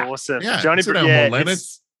Brown is awesome. Yeah. Johnny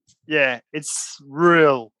it's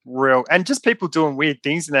real. And just people doing weird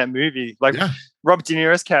things in that movie. Like Robert De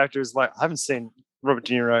Niro's character is like, I haven't seen Robert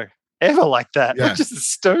De Niro ever like that. Yeah. Like just a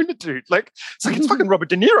stoner dude. Like it's fucking Robert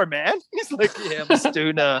De Niro, man. He's like, yeah, I'm a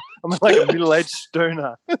stoner. I'm like a middle-aged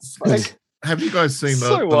stoner. It's like, have you guys seen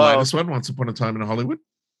the latest one, Once Upon a Time in Hollywood?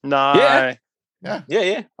 No.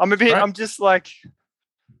 Yeah. I'm just like,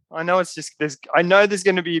 I know there's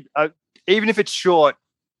going to be, even if it's short,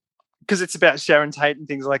 because it's about Sharon Tate and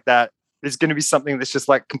things like that, there's going to be something that's just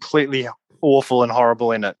like completely awful and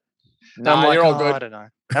horrible in it. No, you're all good. I don't know.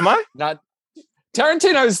 Am I? No.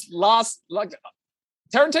 Tarantino's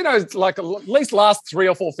at least last 3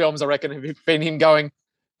 or 4 films, I reckon, have been him going,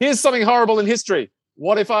 here's something horrible in history.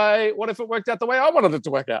 What if it worked out the way I wanted it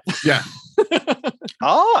to work out? Yeah.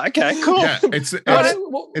 Oh, okay, cool. Yeah, what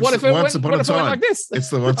if it went like this? It's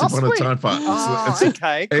the Once Upon a Time part.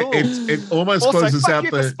 Okay, cool. It almost closes out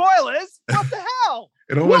the spoilers. What the hell?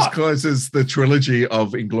 It almost closes the trilogy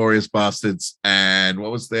of Inglourious Bastards, and what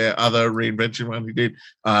was their other reinvention one he did?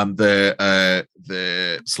 The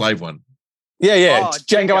slave one. Yeah.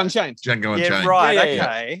 Django Unchained. Django Unchained. Yeah, right.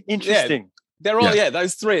 Okay. Interesting. They're all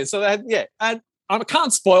those 3. So and I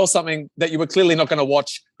can't spoil something that you were clearly not going to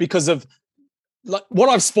watch because of like what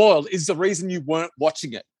I've spoiled is the reason you weren't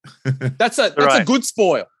watching it. That's a good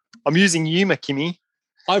spoil. I'm using humor, Kimmy.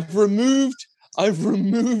 I've removed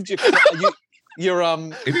your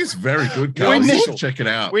It is very good, Carl. You should check it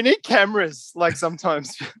out. We need cameras, like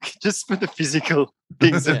sometimes, just for the physical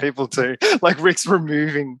things that people do. Like Rick's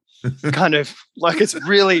removing, kind of like it's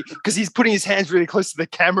really because he's putting his hands really close to the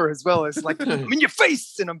camera as well. It's like I'm in your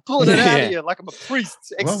face and I'm pulling it out of you like I'm a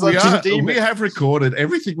priest. We have recorded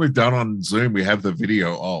everything we've done on Zoom. We have the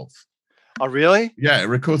video of. Oh, really? Yeah, it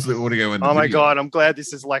records the audio and the video. my God, I'm glad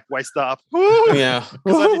this is like waist up. Yeah.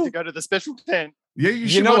 Because I need to go to the special tent. Yeah, you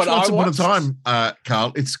should watch Once Upon a Time,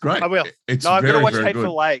 Carl. It's great. I will. It's I'm going to watch very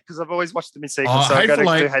Hateful Eight because I've always watched them in sequence. So I've got to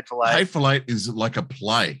do Hateful Eight. Hateful Eight is like a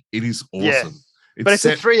play. It is awesome. Yeah. But it's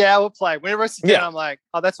a 3-hour play. Whenever I sit down, I'm like,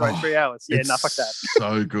 oh, that's right, 3 hours. Yeah, no, fuck that.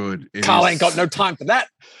 So good. Carl ain't got no time for that.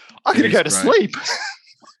 I'm going to go to sleep.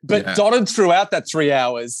 But dotted throughout that 3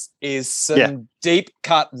 hours is some deep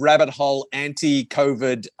cut rabbit hole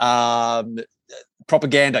anti-COVID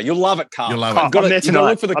propaganda. You'll love it, Carl. You'll love it. I'm there tonight. You've got to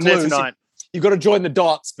look for the clues. There tonight. You've got to join the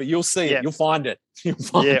dots, but you'll see it. You'll find it.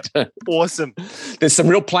 It. Awesome. There's some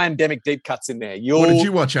real pandemic deep cuts in there. What did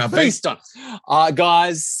you watch, RB? Feast on.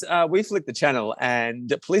 Guys, we flicked the channel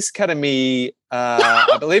and Police Academy,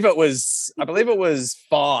 I believe it was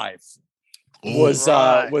 5. Was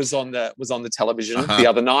on the television the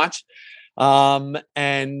other night.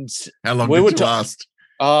 And how long did it last?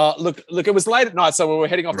 Look, it was late at night, so we were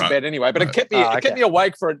heading off to bed anyway. But it kept me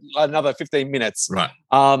awake for another 15 minutes. Right.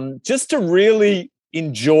 Just to really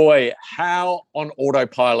enjoy how on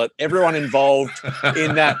autopilot everyone involved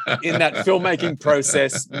in that filmmaking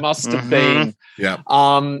process must have been. Yeah.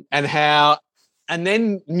 And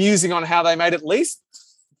then musing on how they made at least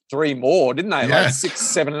 3 more, didn't they? Yeah. Like 6,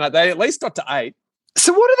 7, and 8. They at least got to 8.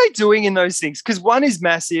 So what are they doing in those things? Because 1 is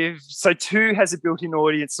massive, so 2 has a built-in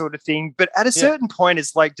audience sort of thing. But at a certain point,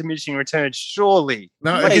 it's like diminishing returns. Surely,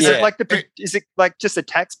 No, like, is it like just a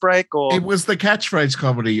tax break, or it was the catchphrase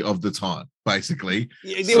comedy of the time, basically.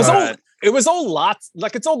 It was all Lats,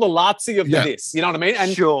 like it's all the Latsy of this. You know what I mean?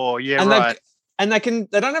 And sure, yeah, and right. They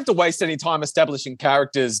don't have to waste any time establishing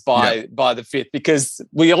characters by the 5th, because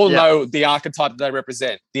we all know the archetype that they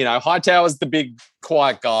represent. You know, Hightower's the big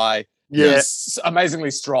quiet guy. Yeah. He's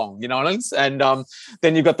amazingly strong, you know what I mean? And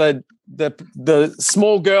then you've got the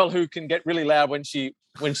small girl who can get really loud when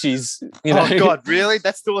she's, you know. Oh God, really?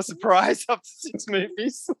 That's still a surprise after 6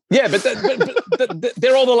 movies. Yeah, but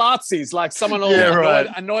they're all the Latsies. Like someone will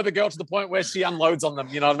annoy the girl to the point where she unloads on them,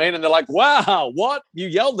 you know what I mean? And they're like, wow, what? You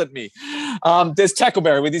yelled at me. There's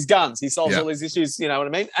Tackleberry with his guns. He solves all these issues, you know what I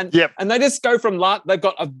mean? And they just go from they've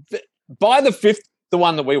got by the 5th, the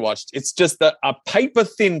one that we watched, it's just a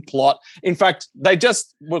paper-thin plot. In fact, they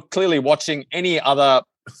just were clearly watching any other,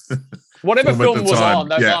 whatever film was on.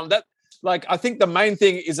 They've gone, like, I think the main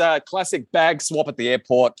thing is a classic bag swap at the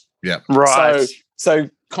airport. Yeah. Right. So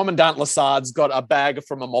Commandant Lassard's got a bag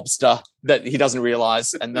from a mobster that he doesn't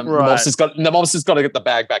realize, and the mobster's got to get the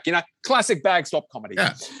bag back. You know, classic bag swap comedy.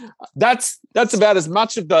 Yeah. That's about as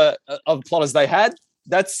much of the plot as they had.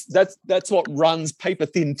 That's what runs paper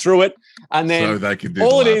thin through it, and then so they can do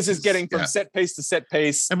all it is getting from set piece to set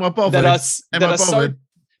piece. Am I bothered?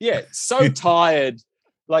 So tired.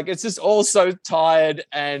 Like it's just all so tired,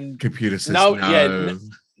 and computer says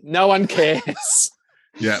no one cares.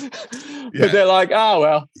 Yeah. But they're like,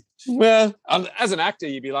 oh well, as an actor,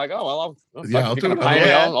 you'd be like, oh well, I'll do it. I'll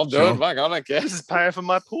do it. Like, I don't care. This is paying for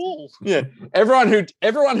my pool. Yeah. Everyone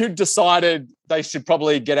who decided they should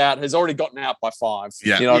probably get out has already gotten out by 5.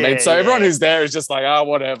 Yeah. You know what I mean? So everyone who's there is just like, oh,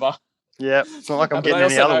 whatever. Yeah. It's not like I'm getting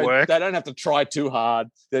any other work. They don't have to try too hard.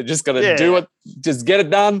 They're just gonna do it, just get it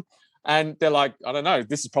done. And they're like, I don't know,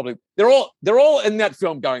 this is probably they're all in that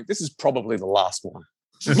film going, this is probably the last one.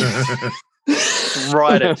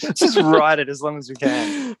 Write it. Just write it as long as we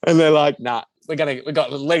can. And they're like, nah, we got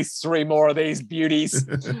at least 3 more of these beauties.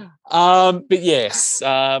 But yes,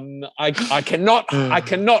 I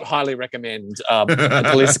cannot highly recommend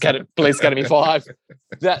Police Academy 5.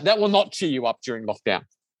 That will not cheer you up during lockdown.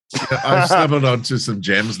 I've stumbled onto some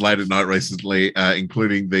gems late at night recently,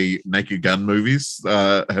 including the Naked Gun movies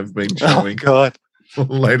have been showing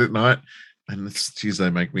late at night. And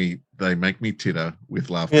they make me titter with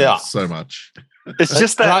laughter so much. It's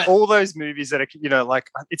just that all those movies that are, you know, like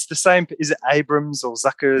it's the same. Is it Abrams or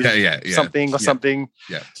Zucker? Something.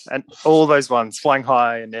 Yeah. And all those ones, Flying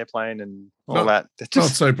High and Airplane and all that. They're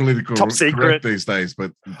just not so political top secret these days,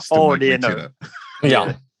 but still make me titter.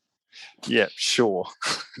 Yeah. Yeah, sure.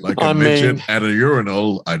 Like a midget at a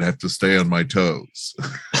urinal, I'd have to stay on my toes.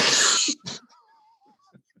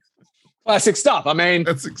 Classic stuff. I mean,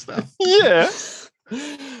 classic stuff. Yeah.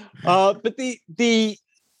 But the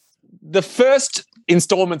first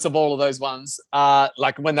installments of all of those ones,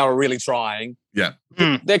 like when they were really trying,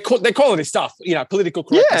 they're quality stuff. You know, political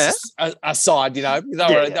correctness aside, you know,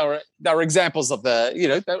 they were examples of the, you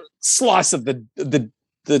know, the slice of the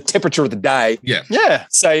temperature of the day. Yeah, yeah.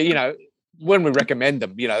 So you know, when we recommend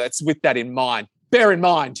them, you know, that's with that in mind. Bear in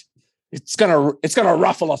mind, it's gonna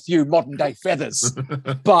ruffle a few modern day feathers,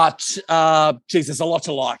 but there's a lot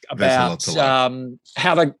to like about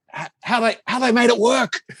how they made it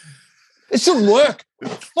work. It shouldn't work.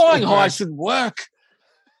 Flying High shouldn't work.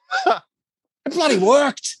 It bloody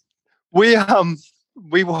worked. We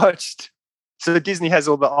watched. So Disney has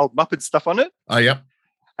all the old Muppet stuff on it. Oh, yep.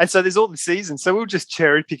 And so there's all the seasons. So we'll just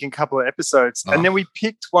cherry pick a couple of episodes, and then we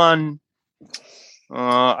picked one.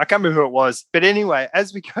 I can't remember who it was, but anyway,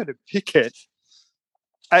 as we go to pick it,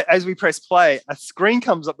 as we press play, a screen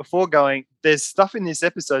comes up before going, there's stuff in this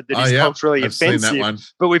episode that is culturally offensive,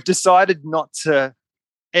 but we've decided not to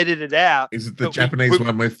edit it out. Is it the Japanese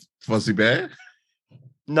one with Fozzie Bear?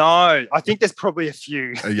 No, I think there's probably a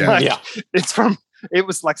few. It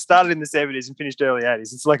was like started in the 70s and finished early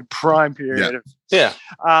 80s. It's like a prime period.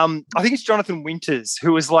 I think it's Jonathan Winters,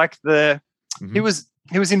 who was like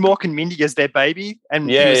he was in Mork and Mindy as their baby, and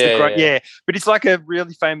he was but he's like a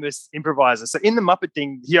really famous improviser. So in the Muppet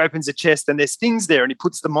thing, he opens a chest and there's things there, and he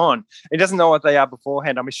puts them on. He doesn't know what they are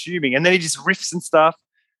beforehand, I'm assuming, and then he just riffs and stuff.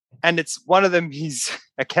 and it's one of them. He's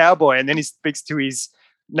a cowboy, and then he speaks to his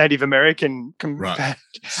Native American Right.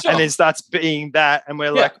 and then starts being that, and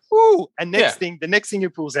we're like, ooh. And the next thing he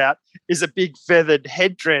pulls out is a big feathered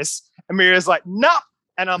headdress, and Miria's like, nah.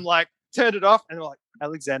 And I'm like, turned it off, and we're like,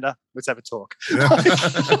 Alexander, let's have a talk.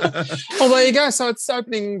 Well, there you go. So it's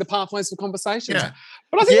opening the pathways for conversations. Yeah.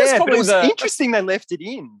 But I think that's but probably it was interesting they left it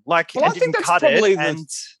in. Like, Well, and I think didn't that's cut probably it. And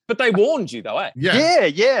But they warned you, though, eh?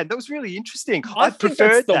 Yeah. that was really interesting. I think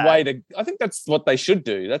that's the that. way to. I think that's what they should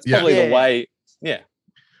do. That's Yeah. probably the way. Yeah.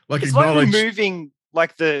 Like It's like acknowledge. removing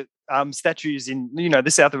like the statues in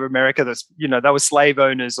the South of America. That's they were slave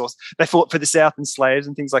owners, or they fought for the South and slaves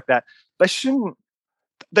and things like that. They shouldn't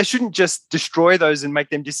just destroy those and make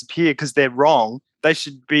them disappear because they're wrong. They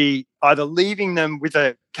should be either leaving them with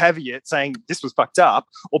a caveat saying this was fucked up,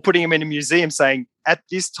 or putting them in a museum saying at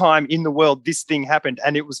this time in the world this thing happened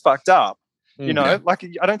and it was fucked up. Like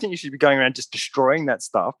I don't think you should be going around just destroying that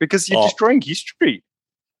stuff, because you're destroying history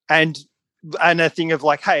and a thing of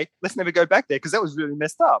like, hey, let's never go back there because that was really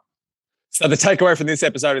messed up. So the takeaway from this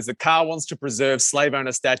episode is that Carl wants to preserve slave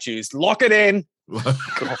owner statues. Lock it in. Oh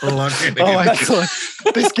my God.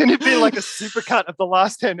 There's going to be like a supercut of the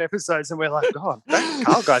last 10 episodes, and we're like, God, that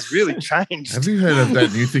Carl guy's really changed. Have you heard of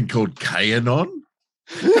that new thing called Kanon?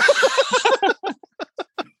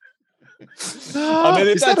 I mean,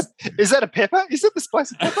 is that a pepper? Is it the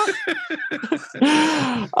spicy pepper?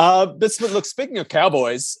 Look, speaking of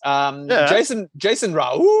cowboys, Jason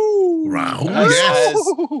Raoul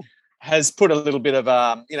has put a little bit of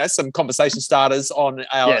some conversation starters on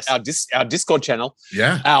our Discord channel.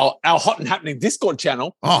 Yeah. Our hot and happening Discord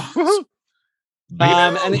channel. Oh.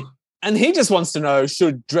 And he just wants to know,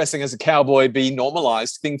 should dressing as a cowboy be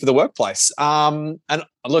normalized thing for the workplace? And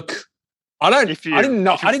look, I didn't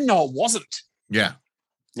know it wasn't. Yeah.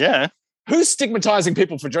 Yeah. Who's stigmatizing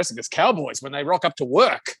people for dressing as cowboys when they rock up to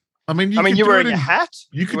work? I mean, you're wearing a hat.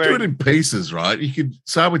 You could do it in pieces, right? You could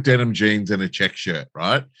start with denim jeans and a check shirt,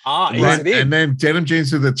 right? And then denim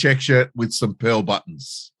jeans with a check shirt with some pearl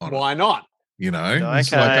buttons on Why not?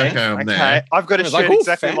 It's Okay. like, I'm there. I've got a It's shirt like,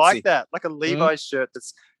 exactly fancy. like that, like a Levi's shirt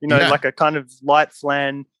that's, like a kind of light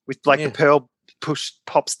flan with like the pearl push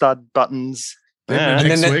pop stud buttons.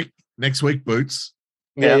 Then next week, boots.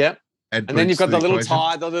 Yeah. And then you've got the little equation.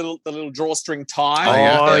 tie, the little drawstring tie.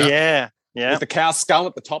 Oh, yeah. With the cow skull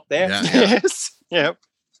at the top there. Yeah. Yes. Yep.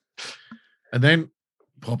 And then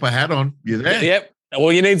pop a hat on. You're there. Yep.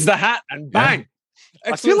 All you need is the hat, and bang.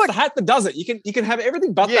 I feel like the hat that does it. You can have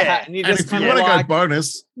everything but the hat, and you And just if you kind want of to like go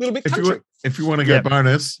bonus, a little bit if country. you want to go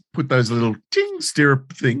bonus, put those little ting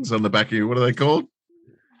stirrup things on the back of you. What are they called?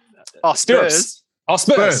 Oh, Stirrups. Spurs. Oh,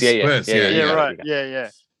 Spurs. Spurs, Yeah, Spurs, yeah. Right.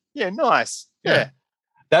 Yeah. Nice. Yeah.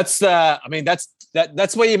 That's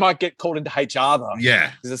that's where you might get called into HR though.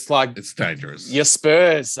 Yeah. Because it's like It's dangerous. your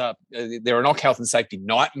Spurs, they're an health and safety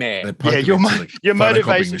nightmare. They're Your photocopying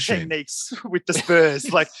motivation machine. techniques with the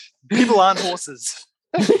Spurs, like people aren't horses.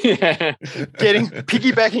 Yeah.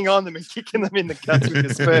 Piggybacking on them and kicking them in the guts with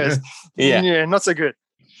the Spurs. Yeah. Not so good.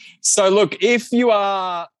 So look, if you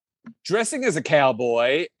are dressing as a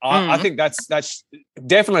cowboy, I think that's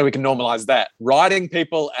definitely, we can normalize that. Riding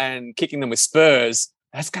people and kicking them with spurs,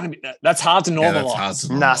 that's hard to normalize. Yeah, that's hard to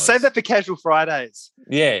normalize. Nah, save that for casual Fridays.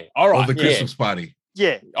 Yeah. All right. Or the Christmas party.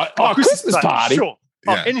 Yeah. Christmas party. Sure.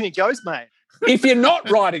 Yeah. Anything goes, mate. If you're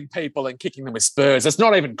not riding people and kicking them with spurs, it's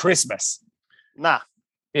not even Christmas. Nah.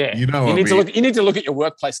 Yeah. You know you what need to look at your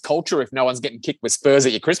workplace culture if no one's getting kicked with spurs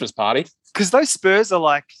at your Christmas party. Because those Spurs are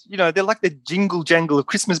like, they're like the jingle jangle of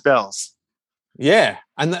Christmas bells. Yeah.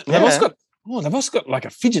 And they've also got like a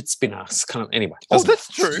fidget spinner kind of anyway. Oh, that's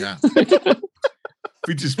true. Yeah.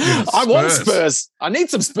 We just I want spurs. I need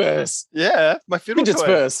some spurs. Yeah. My fiddle Fidget toy.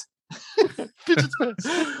 spurs. Fidget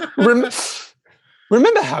Spurs.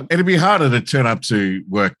 Remember how It'd be harder to turn up to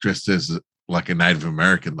work dressed as like a Native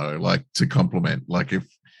American though, like to compliment. Like if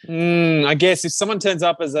I guess if someone turns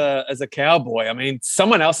up as a cowboy, I mean,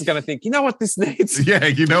 someone else is going to think, you know what this needs? yeah,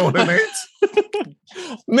 you know what it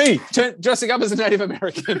means. Me dressing up as a Native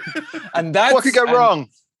American, and that's What could go wrong?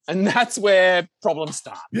 And that's where problems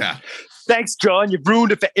start. Yeah. Thanks, John. You've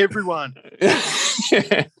ruined it for everyone.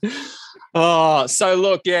 Yeah. Oh, so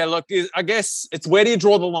look, I guess it's where do you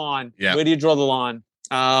draw the line? Yeah. Where do you draw the line?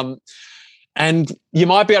 And you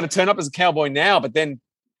might be able to turn up as a cowboy now, but then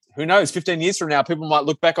who knows? 15 years from now, people might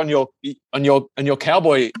look back on your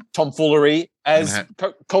cowboy tomfoolery as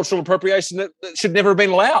cultural appropriation that should never have been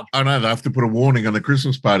allowed. Oh no, they have to put a warning on the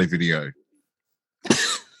Christmas party video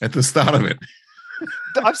at the start of it.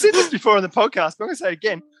 I've said this before on the podcast, but I'm going to say it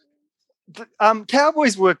again.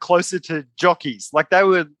 Cowboys were closer to jockeys. Like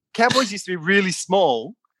cowboys used to be really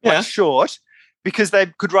small, like short, because they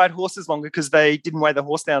could ride horses longer because they didn't weigh the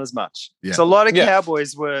horse down as much. Yeah. So a lot of Yeah.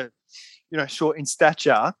 cowboys were, short in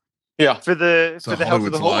stature Yeah. for the So health of the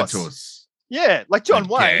Hollywood's lied horse. to us. Yeah, like John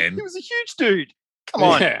Wayne. Again. He was a huge dude. Come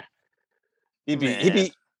on. Yeah. He'd be Man.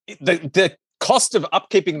 the cost of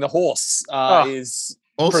upkeeping the horse Oh. is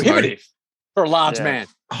Also, prohibitive for a large Yeah. man.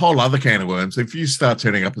 a whole other can of worms. If you start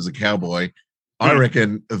turning up as a cowboy, I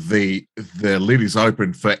reckon the lid is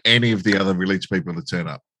open for any of the other village people to turn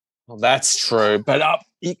up. Well, that's true, but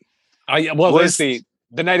there's the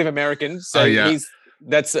Native American. So Oh, yeah.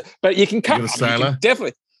 but you can come. You got a sailor?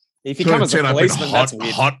 Definitely, if you Try come to as a turn up in policeman, that's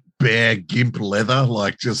weird. hot bear gimp leather,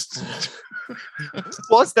 like just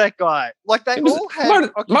What's that guy? Like they He was all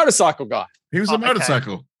had. motorcycle guy. he was Oh, a okay.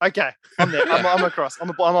 motorcycle. Okay, I'm there. I'm across. I'm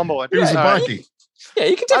on board. He was a All right. bikie. Yeah,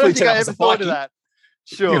 you can I definitely don't think turn I up as ever a thought of bikie. that.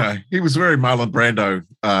 Sure. You know, he was very Marlon Brando,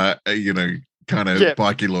 kind of Yeah.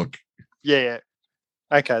 bikie look. Yeah.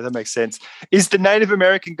 Okay, that makes sense. Is the Native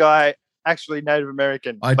American guy actually Native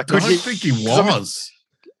American? I Like, don't think he 'cause I mean, was.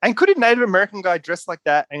 and could a Native American guy dress like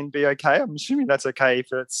that and be okay? I'm assuming that's okay if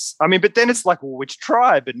it's. I mean, but then it's like, well, which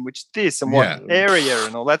tribe and which this and what Yeah. area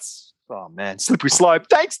and all that's. Oh man, slippery slope.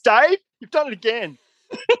 Thanks, Dave. You've done it again.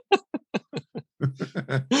 So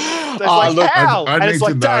it's like, Look, how? I And it's need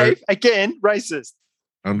like, to know- Dave, again, racist.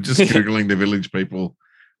 I'm just googling the village people,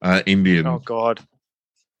 Indian. Oh God.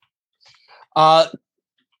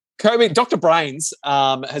 Kobe, Dr. Brains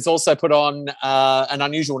has also put on an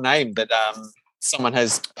unusual name that someone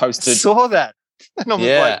has posted. Saw that. And I'm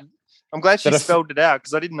Yeah. like, I'm glad she That if- spelled it out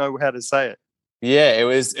because I didn't know how to say it. Yeah,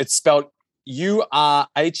 it's spelled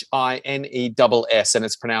URHINESS and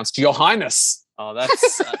it's pronounced Your Highness. Oh,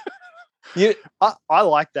 that's I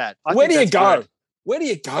like that. I where do think you that's go? great. Where do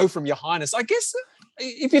you go from Your Highness? I guess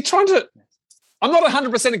if you're trying to, I'm not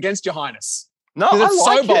 100% against Your Highness No, because I it's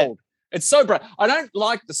like so it. bold. It's so bright. I don't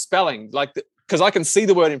like the spelling, because I can see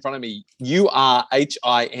the word in front of me.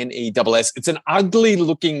 URHINESS. It's an ugly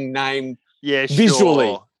looking name. Yeah, sure.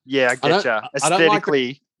 Visually. Yeah, I I don't- get you. I don't like the-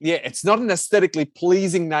 Aesthetically. Yeah, it's not an aesthetically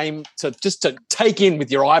pleasing name to take in with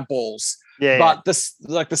your eyeballs. Yeah. But the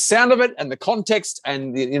sound of it and the context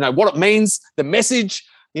and what it means, the message,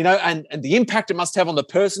 and the impact it must have on the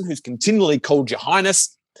person who's continually called Your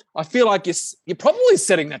Highness. I feel like you're probably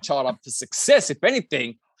setting that child up for success, if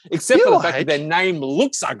anything, except for feel the fact that like- their name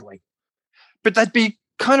looks ugly. but they'd be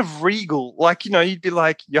kind of regal. Like, you'd be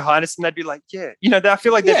like, Your Highness, and they'd be like, yeah. I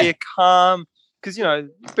feel like there'd be a calm, because,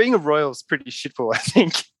 being a royal is pretty shitful, I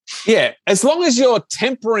think. Yeah, as long as you're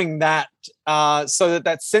tempering that so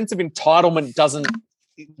that sense of entitlement doesn't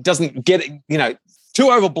get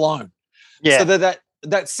too overblown. Yeah. So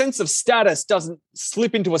that sense of status doesn't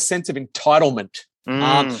slip into a sense of entitlement.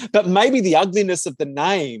 Mm. But maybe the ugliness of the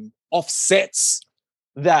name offsets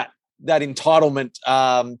that entitlement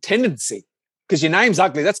tendency, because your name's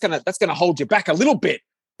ugly. That's gonna hold you back a little bit.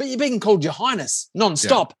 But you're being called Your Highness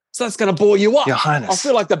nonstop, so that's gonna bore you up. Your Highness. I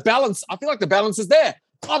feel like the balance is there.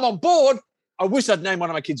 I'm on board. I wish I'd name one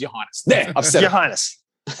of my kids Your Highness. There, I've said Your it. Highness.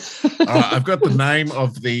 I've got the name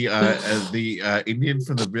of the Indian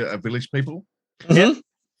from the village people. Mhm.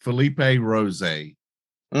 Felipe Rose. I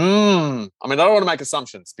mean, I don't want to make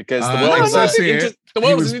assumptions because the Uh, world it is says an here, inter- the He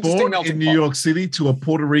world is was an interesting born melting in New pot. York City to a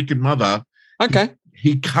Puerto Rican mother. Okay.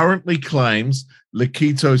 He currently claims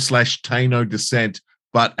Laquito/Taino descent,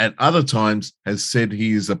 but at other times has said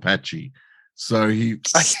he is Apache. So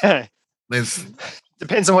Okay. there's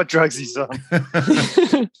Depends on what drugs he's on.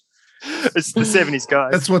 It's the 70s,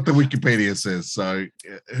 guys. that's what the Wikipedia says. So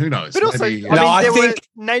who knows? But also, Maybe, I there were think-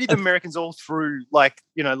 Native Americans all through,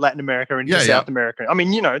 Latin America and Yeah, South America. I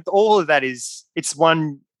mean, all of that it's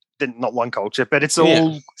not one culture, but it's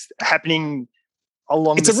all happening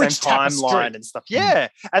along It's the a same rich tapestry. timeline and stuff. Yeah.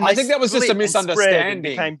 And I they think that was just a split and spread and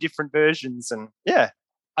misunderstanding. became different versions. And yeah.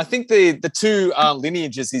 I think the two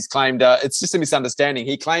lineages he's claimed, it's just a misunderstanding.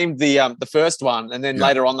 He claimed the first one, and then Yeah.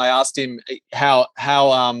 later on they asked him how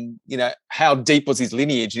deep was his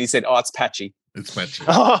lineage, and he said, "Oh, it's patchy." it's Apache.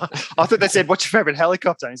 I thought they said, what's your favorite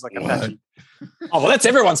helicopter? And he's like, What? Apache. Oh, well, that's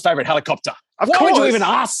everyone's favorite helicopter. Of Why would you course. even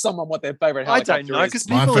ask someone what their favorite I helicopter don't know, is? because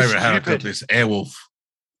My people are favorite stupid. helicopter is Airwolf.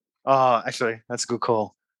 Oh, actually, that's a good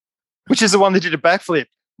call. Which is the one that did a backflip?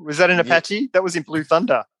 Was that an Yeah. Apache? That was in Blue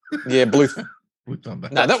Thunder. Yeah, Blue. Blue Thunder.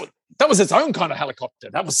 No, that was its own kind of helicopter.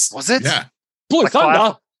 That was Was it? Yeah. Blue Like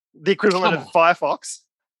Thunder. The equivalent Come of Firefox.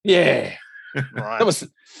 Yeah, Right. that was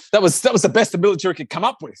the best the military could come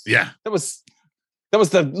up with. Yeah. That was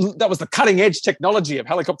the cutting edge technology of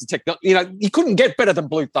helicopter technology. You couldn't get better than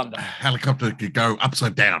Blue Thunder. Helicopter could go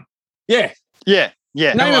upside down. Yeah, Yeah.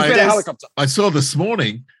 Yeah. name No, a better there's- helicopter. I saw this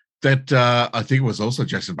morning that I think it was also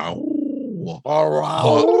Jason Bauer. All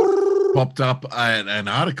right. popped up an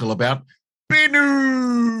article about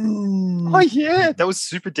Bennu. Oh yeah, that was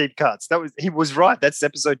super deep cuts. He was right. That's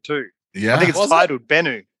episode 2. Yeah, I think it's Was it? titled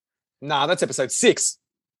Bennu. Nah, that's episode 6.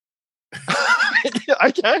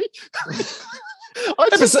 Okay. I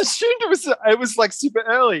just assumed it was like super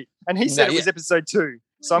early, and he said it was episode 2.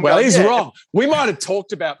 So he's wrong. We might have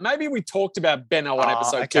talked about Benno on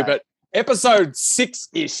episode 2, but episode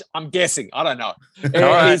 6-ish, I'm guessing. I don't know.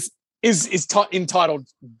 Is entitled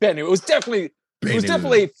Bennu. It was definitely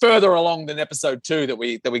further along than episode 2 that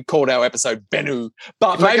we called our episode Bennu.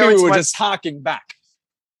 But maybe we were just harking back.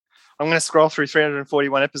 I'm going to scroll through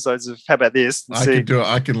 341 episodes of How About This? I can do it.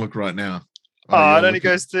 I can look right now. It only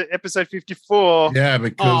goes to episode 54. Yeah,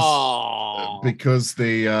 because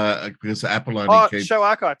Apple only keeps... show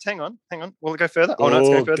archived. Hang on. Will it go further? Oh, no, it's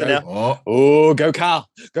going further now. Go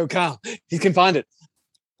Carl. He can find it.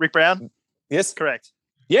 Rick Brown? Yes. Correct.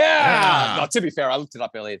 Yeah. No, to be fair, I looked it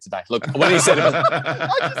up earlier today. Look, when he said it, I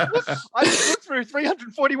just looked through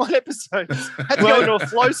 341 episodes. Had to go into a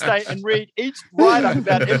flow state and read each write-up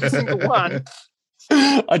about every single one.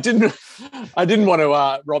 I didn't want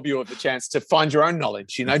to rob you of the chance to find your own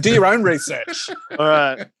knowledge. Do your own research.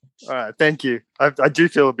 All right. Thank you. I do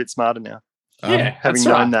feel a bit smarter now. Having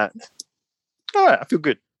known that. All right. I feel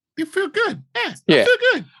good. You feel good. Yeah. I feel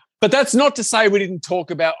good. But that's not to say we didn't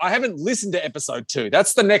talk about. I haven't listened to episode 2.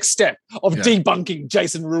 That's the next step of debunking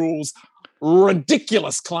Jason Rule's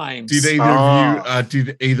ridiculous claims. Did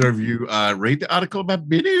either of you read the article about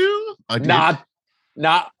Bennu?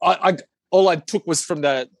 Nah. All I took was from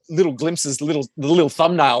the little glimpses, the little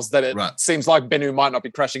thumbnails that it seems like Bennu might not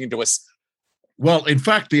be crashing into us. Well, in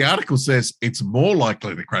fact, the article says it's more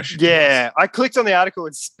likely to crash into us. I clicked on the article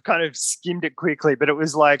and kind of skimmed it quickly, but it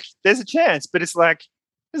was like, there's a chance, but it's like,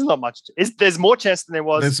 there's not much. There's more chance than there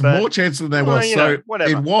was. There's more chance than there was.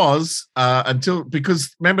 Whatever. It was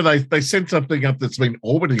because remember they sent something up that's been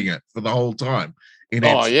orbiting it for the whole time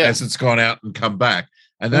as it's gone out and come back.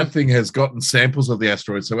 And that thing has gotten samples of the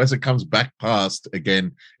asteroid. So as it comes back past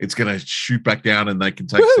again, it's going to shoot back down, and they can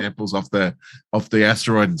take samples off the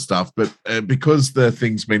asteroid and stuff. But because the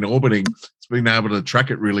thing's been orbiting, it's been able to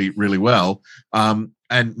track it really, really well.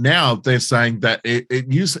 And now they're saying that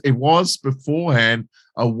it was beforehand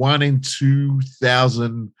a 1 in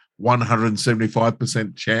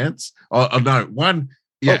 2,175% chance.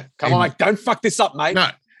 Come on, don't fuck this up, mate. No.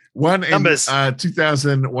 1 in Numbers.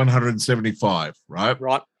 2,175, right?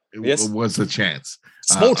 Right. It was a chance.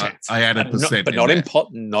 Small chance. I added percent. But not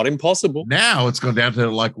impossible. Now it's gone down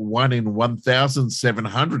to like 1 in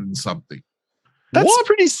 1,700 and something. That's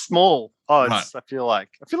pretty small odds, Right. I feel like.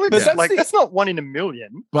 But that's not 1 in a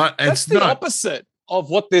million. But That's it's the not. opposite of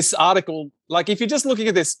what this article, like if you're just looking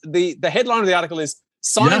at this, the headline of the article is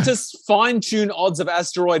scientists fine-tune odds of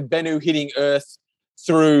asteroid Bennu hitting Earth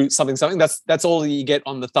through something. That's all you get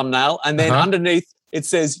on the thumbnail. And then underneath it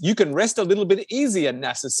says, you can rest a little bit easier,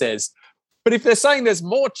 NASA says. But if they're saying there's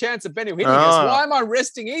more chance of Bennu hitting us, why am I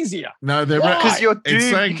resting easier? No, they're Because you're doomed.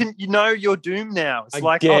 saying, You know you're doomed now. It's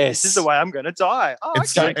I this is the way I'm going to die. Oh,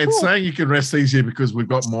 it's okay, cool. saying you can rest easier because we've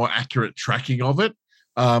got more accurate tracking of it.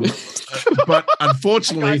 But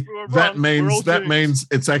unfortunately, Guys, we were wrong. We're all that doomed. means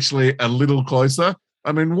it's actually a little closer.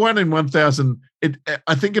 I mean, 1 in 1,000.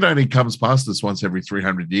 I think it only comes past us once every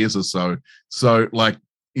 300 years or so. So, like,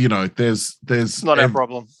 there's It's not our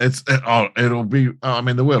problem. It'll be. I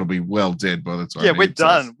mean, the world will be well dead by the time. Yeah, we're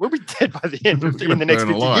done. We'll be dead by the end We're in the next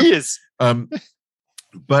gonna 50 burn alive. years.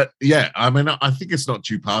 But yeah, I mean, I think it's not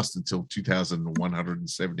due past until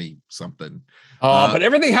 2,170 something. But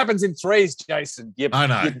everything happens in threes, Jason. I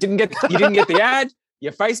know. You didn't get the ad.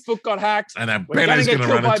 Your Facebook got hacked. And then We're going Bennu's to get going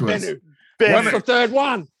to killed run by into us. Bennu. What's the third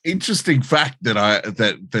one? Interesting fact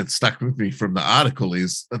that stuck with me from the article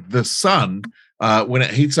is the sun, when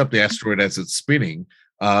it heats up the asteroid as it's spinning,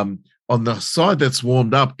 on the side that's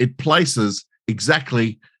warmed up, it places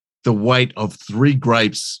exactly the weight of 3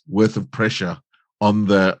 grapes worth of pressure on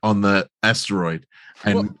the asteroid.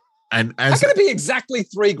 And as How can it be exactly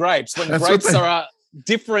 3 grapes when That's grapes what they- are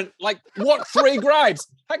different? Like, what 3 grapes?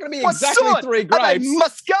 How can it be What exactly sort? 3 Are they grapes?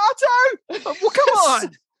 Moscato? Well, come on.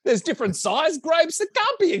 There's different size grapes. It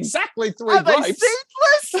can't be exactly 3 Are they grapes.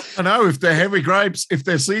 seedless? I know if they're heavy grapes, if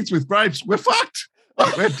they're seeds with grapes, we're fucked.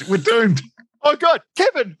 We're doomed. Oh, God.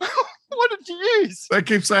 Kevin, what did you use? They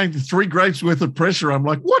keep saying 3 grapes worth of pressure. I'm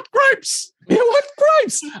like, what grapes? Yeah, what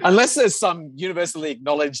grapes? Unless there's some universally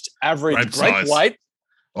acknowledged average Grape grape size. weight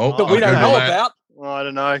Oh, that we don't know that. about. Oh, I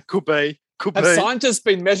don't know. Could be. Have scientists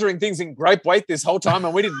been measuring things in grape weight this whole time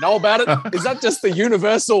and we didn't know about it? Is that just the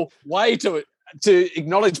universal way to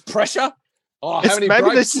acknowledge pressure? Oh, how many Maybe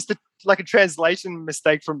grapes? like a translation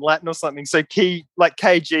mistake from Latin or something. So kg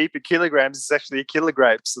per kilograms is actually a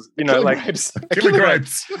kilograpes. You know, like Kilograpes. a kilogram.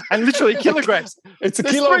 Kilograpes. And literally kilograpes. It's a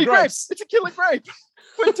There's kilo of 3 grapes. grapes. It's a kilogrape.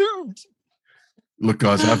 We're doomed. Look,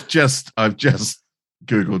 guys, I've just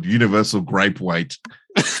Googled universal grape weight,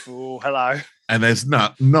 Oh, hello. and there's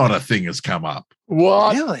not a thing has come up.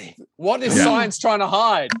 What? Really? What is Yeah. science trying to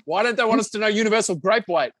hide? Why don't they want us to know universal grape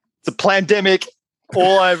weight? It's a pandemic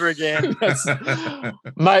all over again.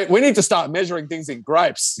 Mate, we need to start measuring things in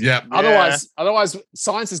grapes. Yeah, Otherwise,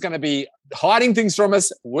 science is going to be hiding things from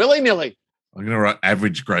us willy-nilly. I'm going to write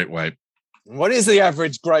average grape weight. What is the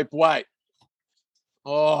average grape weight?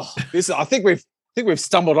 Oh, I think we've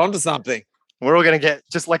stumbled onto something. We're all going to get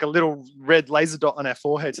just like a little red laser dot on our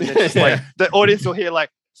foreheads. And then just like the audience will hear like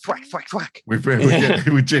thwack, thwack, thwack. We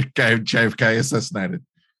just gave JFK assassinated.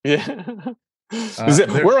 Yeah.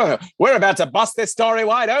 There- We're about to bust this story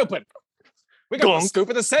wide open. We got the Gonk. scoop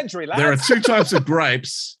of the century, lads. There are 2 types of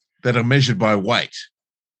grapes that are measured by weight.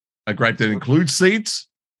 A grape that includes seeds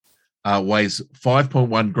weighs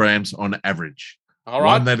 5.1 grams on average. All right.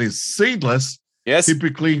 One that is seedless Yes.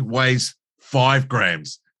 typically weighs 5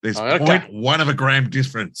 grams. There's Okay. 0.1 of a gram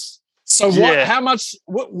difference. So what? Yeah. How much?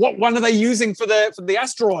 What one are they using for the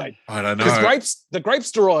asteroid? I don't Because know. the grape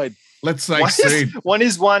steroid. Let's say One seed. one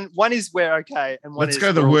is we're okay, and one Let's is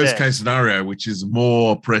go the we're all worst dead. case scenario, which is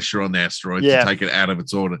more pressure on the asteroid Yeah. to take it out of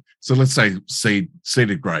its orbit. So let's say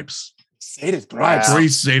seeded grapes. Seeded grapes. Wow. 3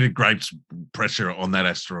 seeded grapes pressure on that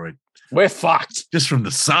asteroid We're fucked. just from the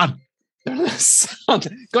sun. Son.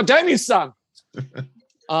 God damn you, son.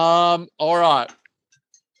 All right.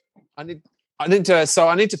 I need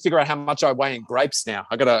to figure out how much I weigh in grapes now.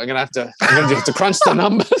 I'm gonna have to crunch the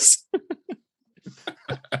numbers.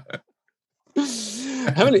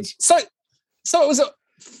 How many? So it was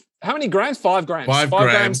how many grams? 5 grams. 5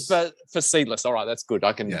 grams for seedless. All right, that's good.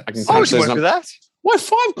 I can Yeah. I can Oh, we crunch should those work with numbers. that. What,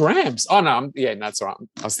 5 grams? Oh no, that's all right.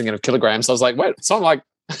 I was thinking of kilograms. I was like, wait, so I'm like,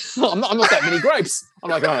 I'm not that many grapes. I'm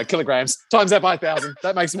like, oh no, kilograms. Times that by 1,000.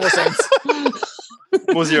 That makes more sense.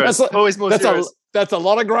 More zeros. That's Always more zeros. That's a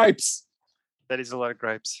lot of grapes. That is a lot of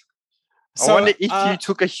grapes. So, I wonder if you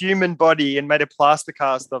took a human body and made a plaster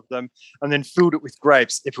cast of them and then filled it with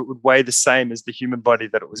grapes, if it would weigh the same as the human body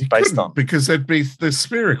that it was You based couldn't, on. because they're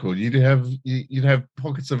spherical. You'd have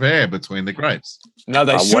pockets of air between the grapes. no,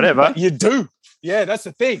 they should. whatever. But you do. Yeah, that's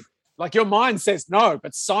the thing. Like your mind says no,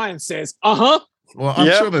 but science says, uh-huh. Well, I'm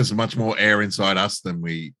Yeah. sure there's much more air inside us than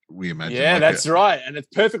we imagine. Yeah, Like that's right. And it's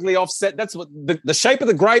perfectly offset. That's what the shape of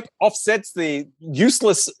the grape offsets the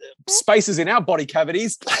useless spaces in our body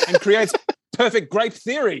cavities and creates perfect grape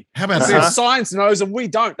theory. How about See, Uh-huh. this? science knows and we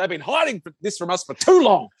don't. They've been hiding this from us for too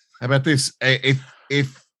long. How about this?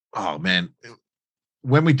 If oh man,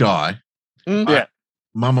 when we die, Mm. Yeah.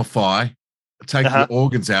 mummify, take Uh-huh. the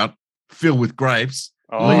organs out, fill with grapes,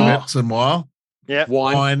 Oh, leave it some while,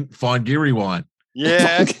 Wine. fine Geary wine,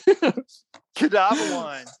 yeah. Cadaver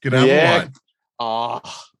wine. G'day Yeah. wine. Oh,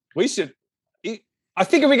 we should. I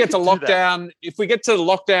think if we get to could do that. lockdown, if we get to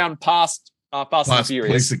lockdown past and Plus the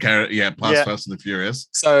Furious, Police plus Yeah. Fast and the Furious.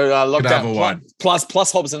 so Cadaver lockdown wine.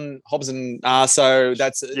 plus Hobbs and so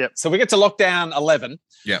that's Yep. so we get to lockdown 11.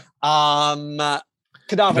 Yep. Cadaver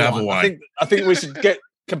Cadaver wine. wine. I think we should get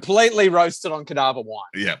completely roasted on cadaver wine.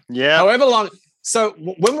 Yeah, Yeah. However long. So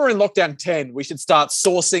when we're in lockdown 10, we should start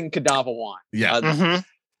sourcing cadaver wine. yeah. Mhm.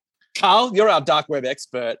 Carl, you're our dark web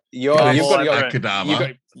expert. You've Come got on, your mate.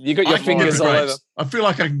 Cadaver. you got I your can get fingers the all over. grapes. I feel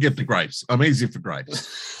like I can get the grapes. I'm easy for grapes.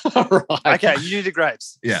 All right. Okay, you do the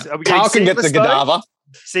grapes. Yeah. Are we going Carl can get the seedless, though? cadaver.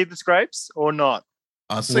 Seedless grapes or not?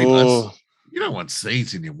 Seedless. Ooh. You don't want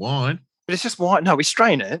seeds in your wine. But it's just wine. No, we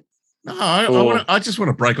strain it. No, Ooh. I just want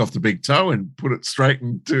to break off the big toe and put it straight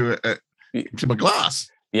into my glass.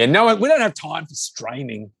 Yeah, no, we don't have time for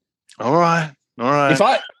straining. All right. All right.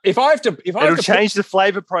 If I have to It'll change the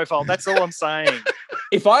flavor profile. That's all I'm saying.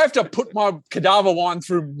 if I have to put my cadaver wine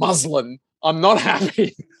through muslin, I'm not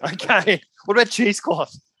happy. Okay. What about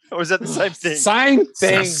cheesecloth? Or is that the same thing? Same It's the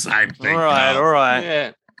thing. same thing. All right. no. All right.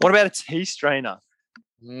 Yeah. What about a tea strainer?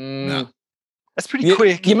 Mm. That's pretty You,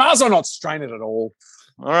 quick. you might as well not strain it at all.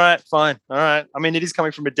 All right. Fine. All right. I mean, it is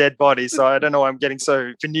coming from a dead body, so I don't know why I'm getting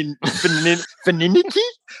so finicky?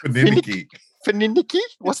 Finicky. Finicky?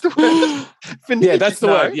 What's the word? Finicky. Yeah, that's the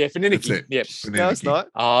No. word. Yeah, That's finicky. it. Yep. No, it's not.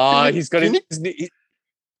 Ah, he's got his,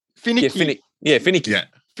 Finicky. yeah, finicky. Yeah, finicky. Yeah.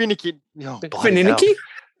 Finicky. Oh, bloody hell. Finicky?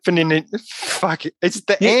 Finicky. Fuck it. It's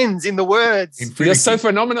the Yeah. ends in the words. You're so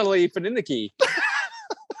phenomenally finicky.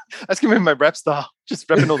 That's gonna be my rap style. Just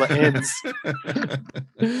rapping all the ends.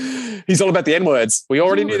 He's all about the N words. We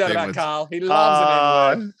already All knew about that the about N-words. Carl. He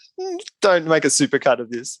loves an N word. Don't make a supercut of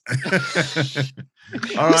this.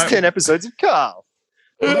 All It's right. 10 episodes of Carl.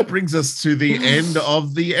 Well, that brings us to the end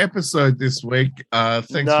of the episode this week.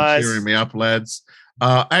 Thanks Nice. for cheering me up, lads.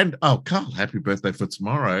 Carl, happy birthday for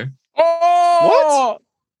tomorrow. Oh,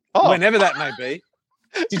 Oh, whenever that may be.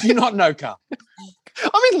 Did you not know, Carl?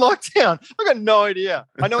 I'm in lockdown. I've got no idea.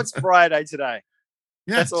 I know it's Friday today.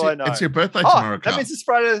 Yeah, That's all I know. It's your birthday Oh, tomorrow, that Carl. means it's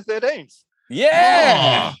Friday the 13th.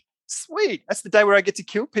 Yeah. Oh, Sweet. That's the day where I get to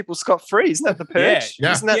kill people scot-free. Isn't that the purge?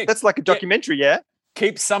 Yeah. Isn't that, Yeah. that's like a documentary, yeah?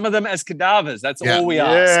 Keep some of them as cadavers. That's Yeah. all we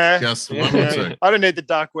ask. Yeah. just Yeah. one or two. I don't need the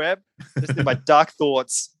dark web. Just need my dark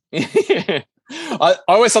thoughts. I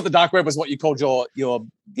always thought the dark web was what you called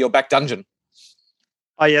your back dungeon.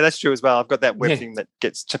 Oh, yeah, that's true as well. I've got that web Yeah. thing that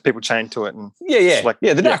gets people chained to it. And Yeah, It's like-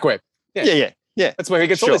 the dark web. yeah. That's where he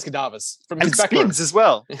gets all Sure. his cadavers from And his it back room. spins as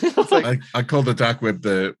well. It's like, I call the dark web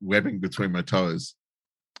the webbing between my toes.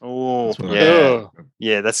 oh, That's what I yeah. call it.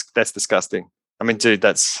 Yeah, that's disgusting. I mean, dude, I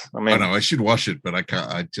I mean, know I should wash it, but I can't.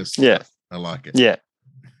 I just yeah, I like it. yeah.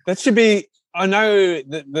 That should be. I know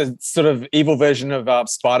the sort of evil version of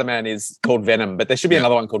Spider-Man is called Venom, but there should be Yeah.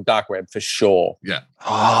 another one called Dark Web for sure. Yeah.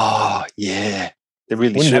 Oh, yeah. They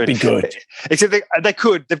really Wouldn't should. that be good? Except they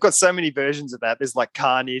could. They've got so many versions of that. There's like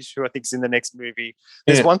Carnage, who I think is in the next movie.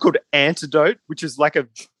 There's Yeah. one called Antidote, which is like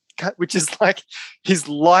he's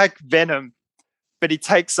like Venom, but he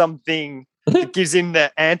takes something that gives him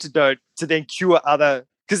the antidote to then cure other.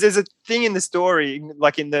 Because there's a thing in the story,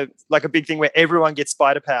 like a big thing where everyone gets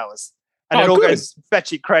spider powers, and Oh, it all good. goes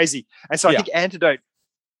batshit crazy. And so I Yeah. think Antidote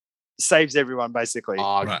saves everyone basically.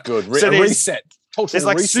 Oh, Right. good. So A there's- reset. Total There's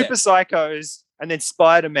like reset. super psychos and then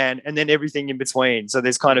Spider-Man and then everything in between. So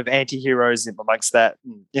there's kind of anti-heroes amongst that.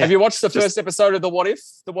 And, yeah. Have you watched the Just- first episode of the What If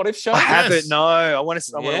show? I haven't. Yes. No, I want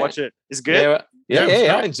to Yeah. watch it. Is it good? Yeah, Yeah, it's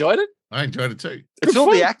I great. enjoyed it. I enjoyed it too. It's Good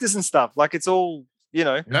all the fun. actors and stuff. Like it's all,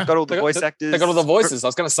 Yeah. got all the voice actors. They got all the voices. I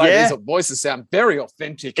was going to say Yeah. these voices sound very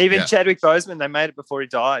authentic. Even Yeah. Chadwick Boseman, they made it before he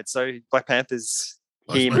died. So Black Panther's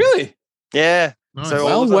him. Really? Yeah. Nice. So all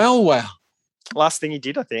Well, of them. well. Last thing he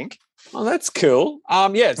did, I think. Oh, that's cool.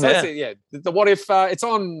 Yeah, so that's Yeah. it. Yeah, the What If? It's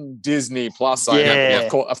on Disney Plus. Yeah.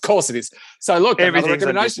 Of course it is. So look, another Everything's on Disney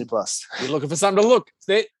recommendation. Plus. You're looking for something to look.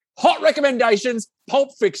 There, hot recommendations: Pulp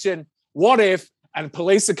Fiction, What If, and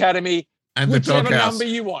Police Academy. And the Whichever doghouse. number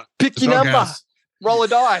you want. Pick The your number. doghouse. Roll a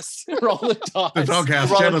dice. Roll the dice. The doghouse.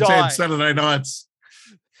 Roll a Channel die. 10 Saturday nights.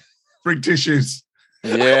 Bring tissues.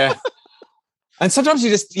 Yeah. And sometimes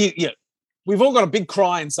we've all got a big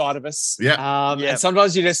cry inside of us. Yeah. Yeah. And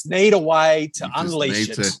sometimes you just need a way to You just unleash need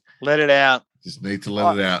it. to- Let it out. Just need to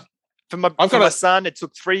let it out. For my, I've for got my a- son, it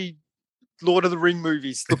took 3 Lord of the Ring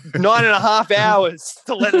movies. Took 9.5 hours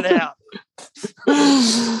to let it out.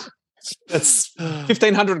 That's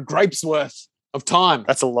 1,500 grapes worth of time.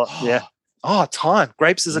 That's a lot. Yeah. Oh, time.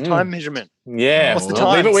 Grapes is a Mm. time measurement. Yeah. What's the Well,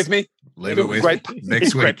 leave it times? with me. Leave it with Grape- next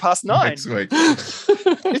it's week. grape past 9. Next week.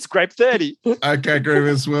 It's grape 30. Okay,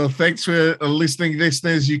 Groovers. Well, thanks for listening,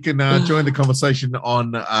 listeners. You can join the conversation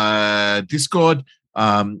on Discord.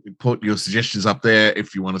 Put your suggestions up there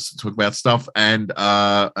if you want us to talk about stuff, and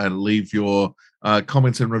leave your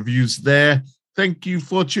comments and reviews there. Thank you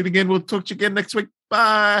for tuning in. We'll talk to you again next week.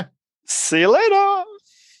 Bye. See you later.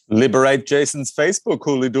 Liberate Jason's Facebook,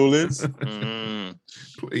 holy doolies.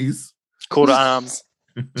 Please. Call to arms.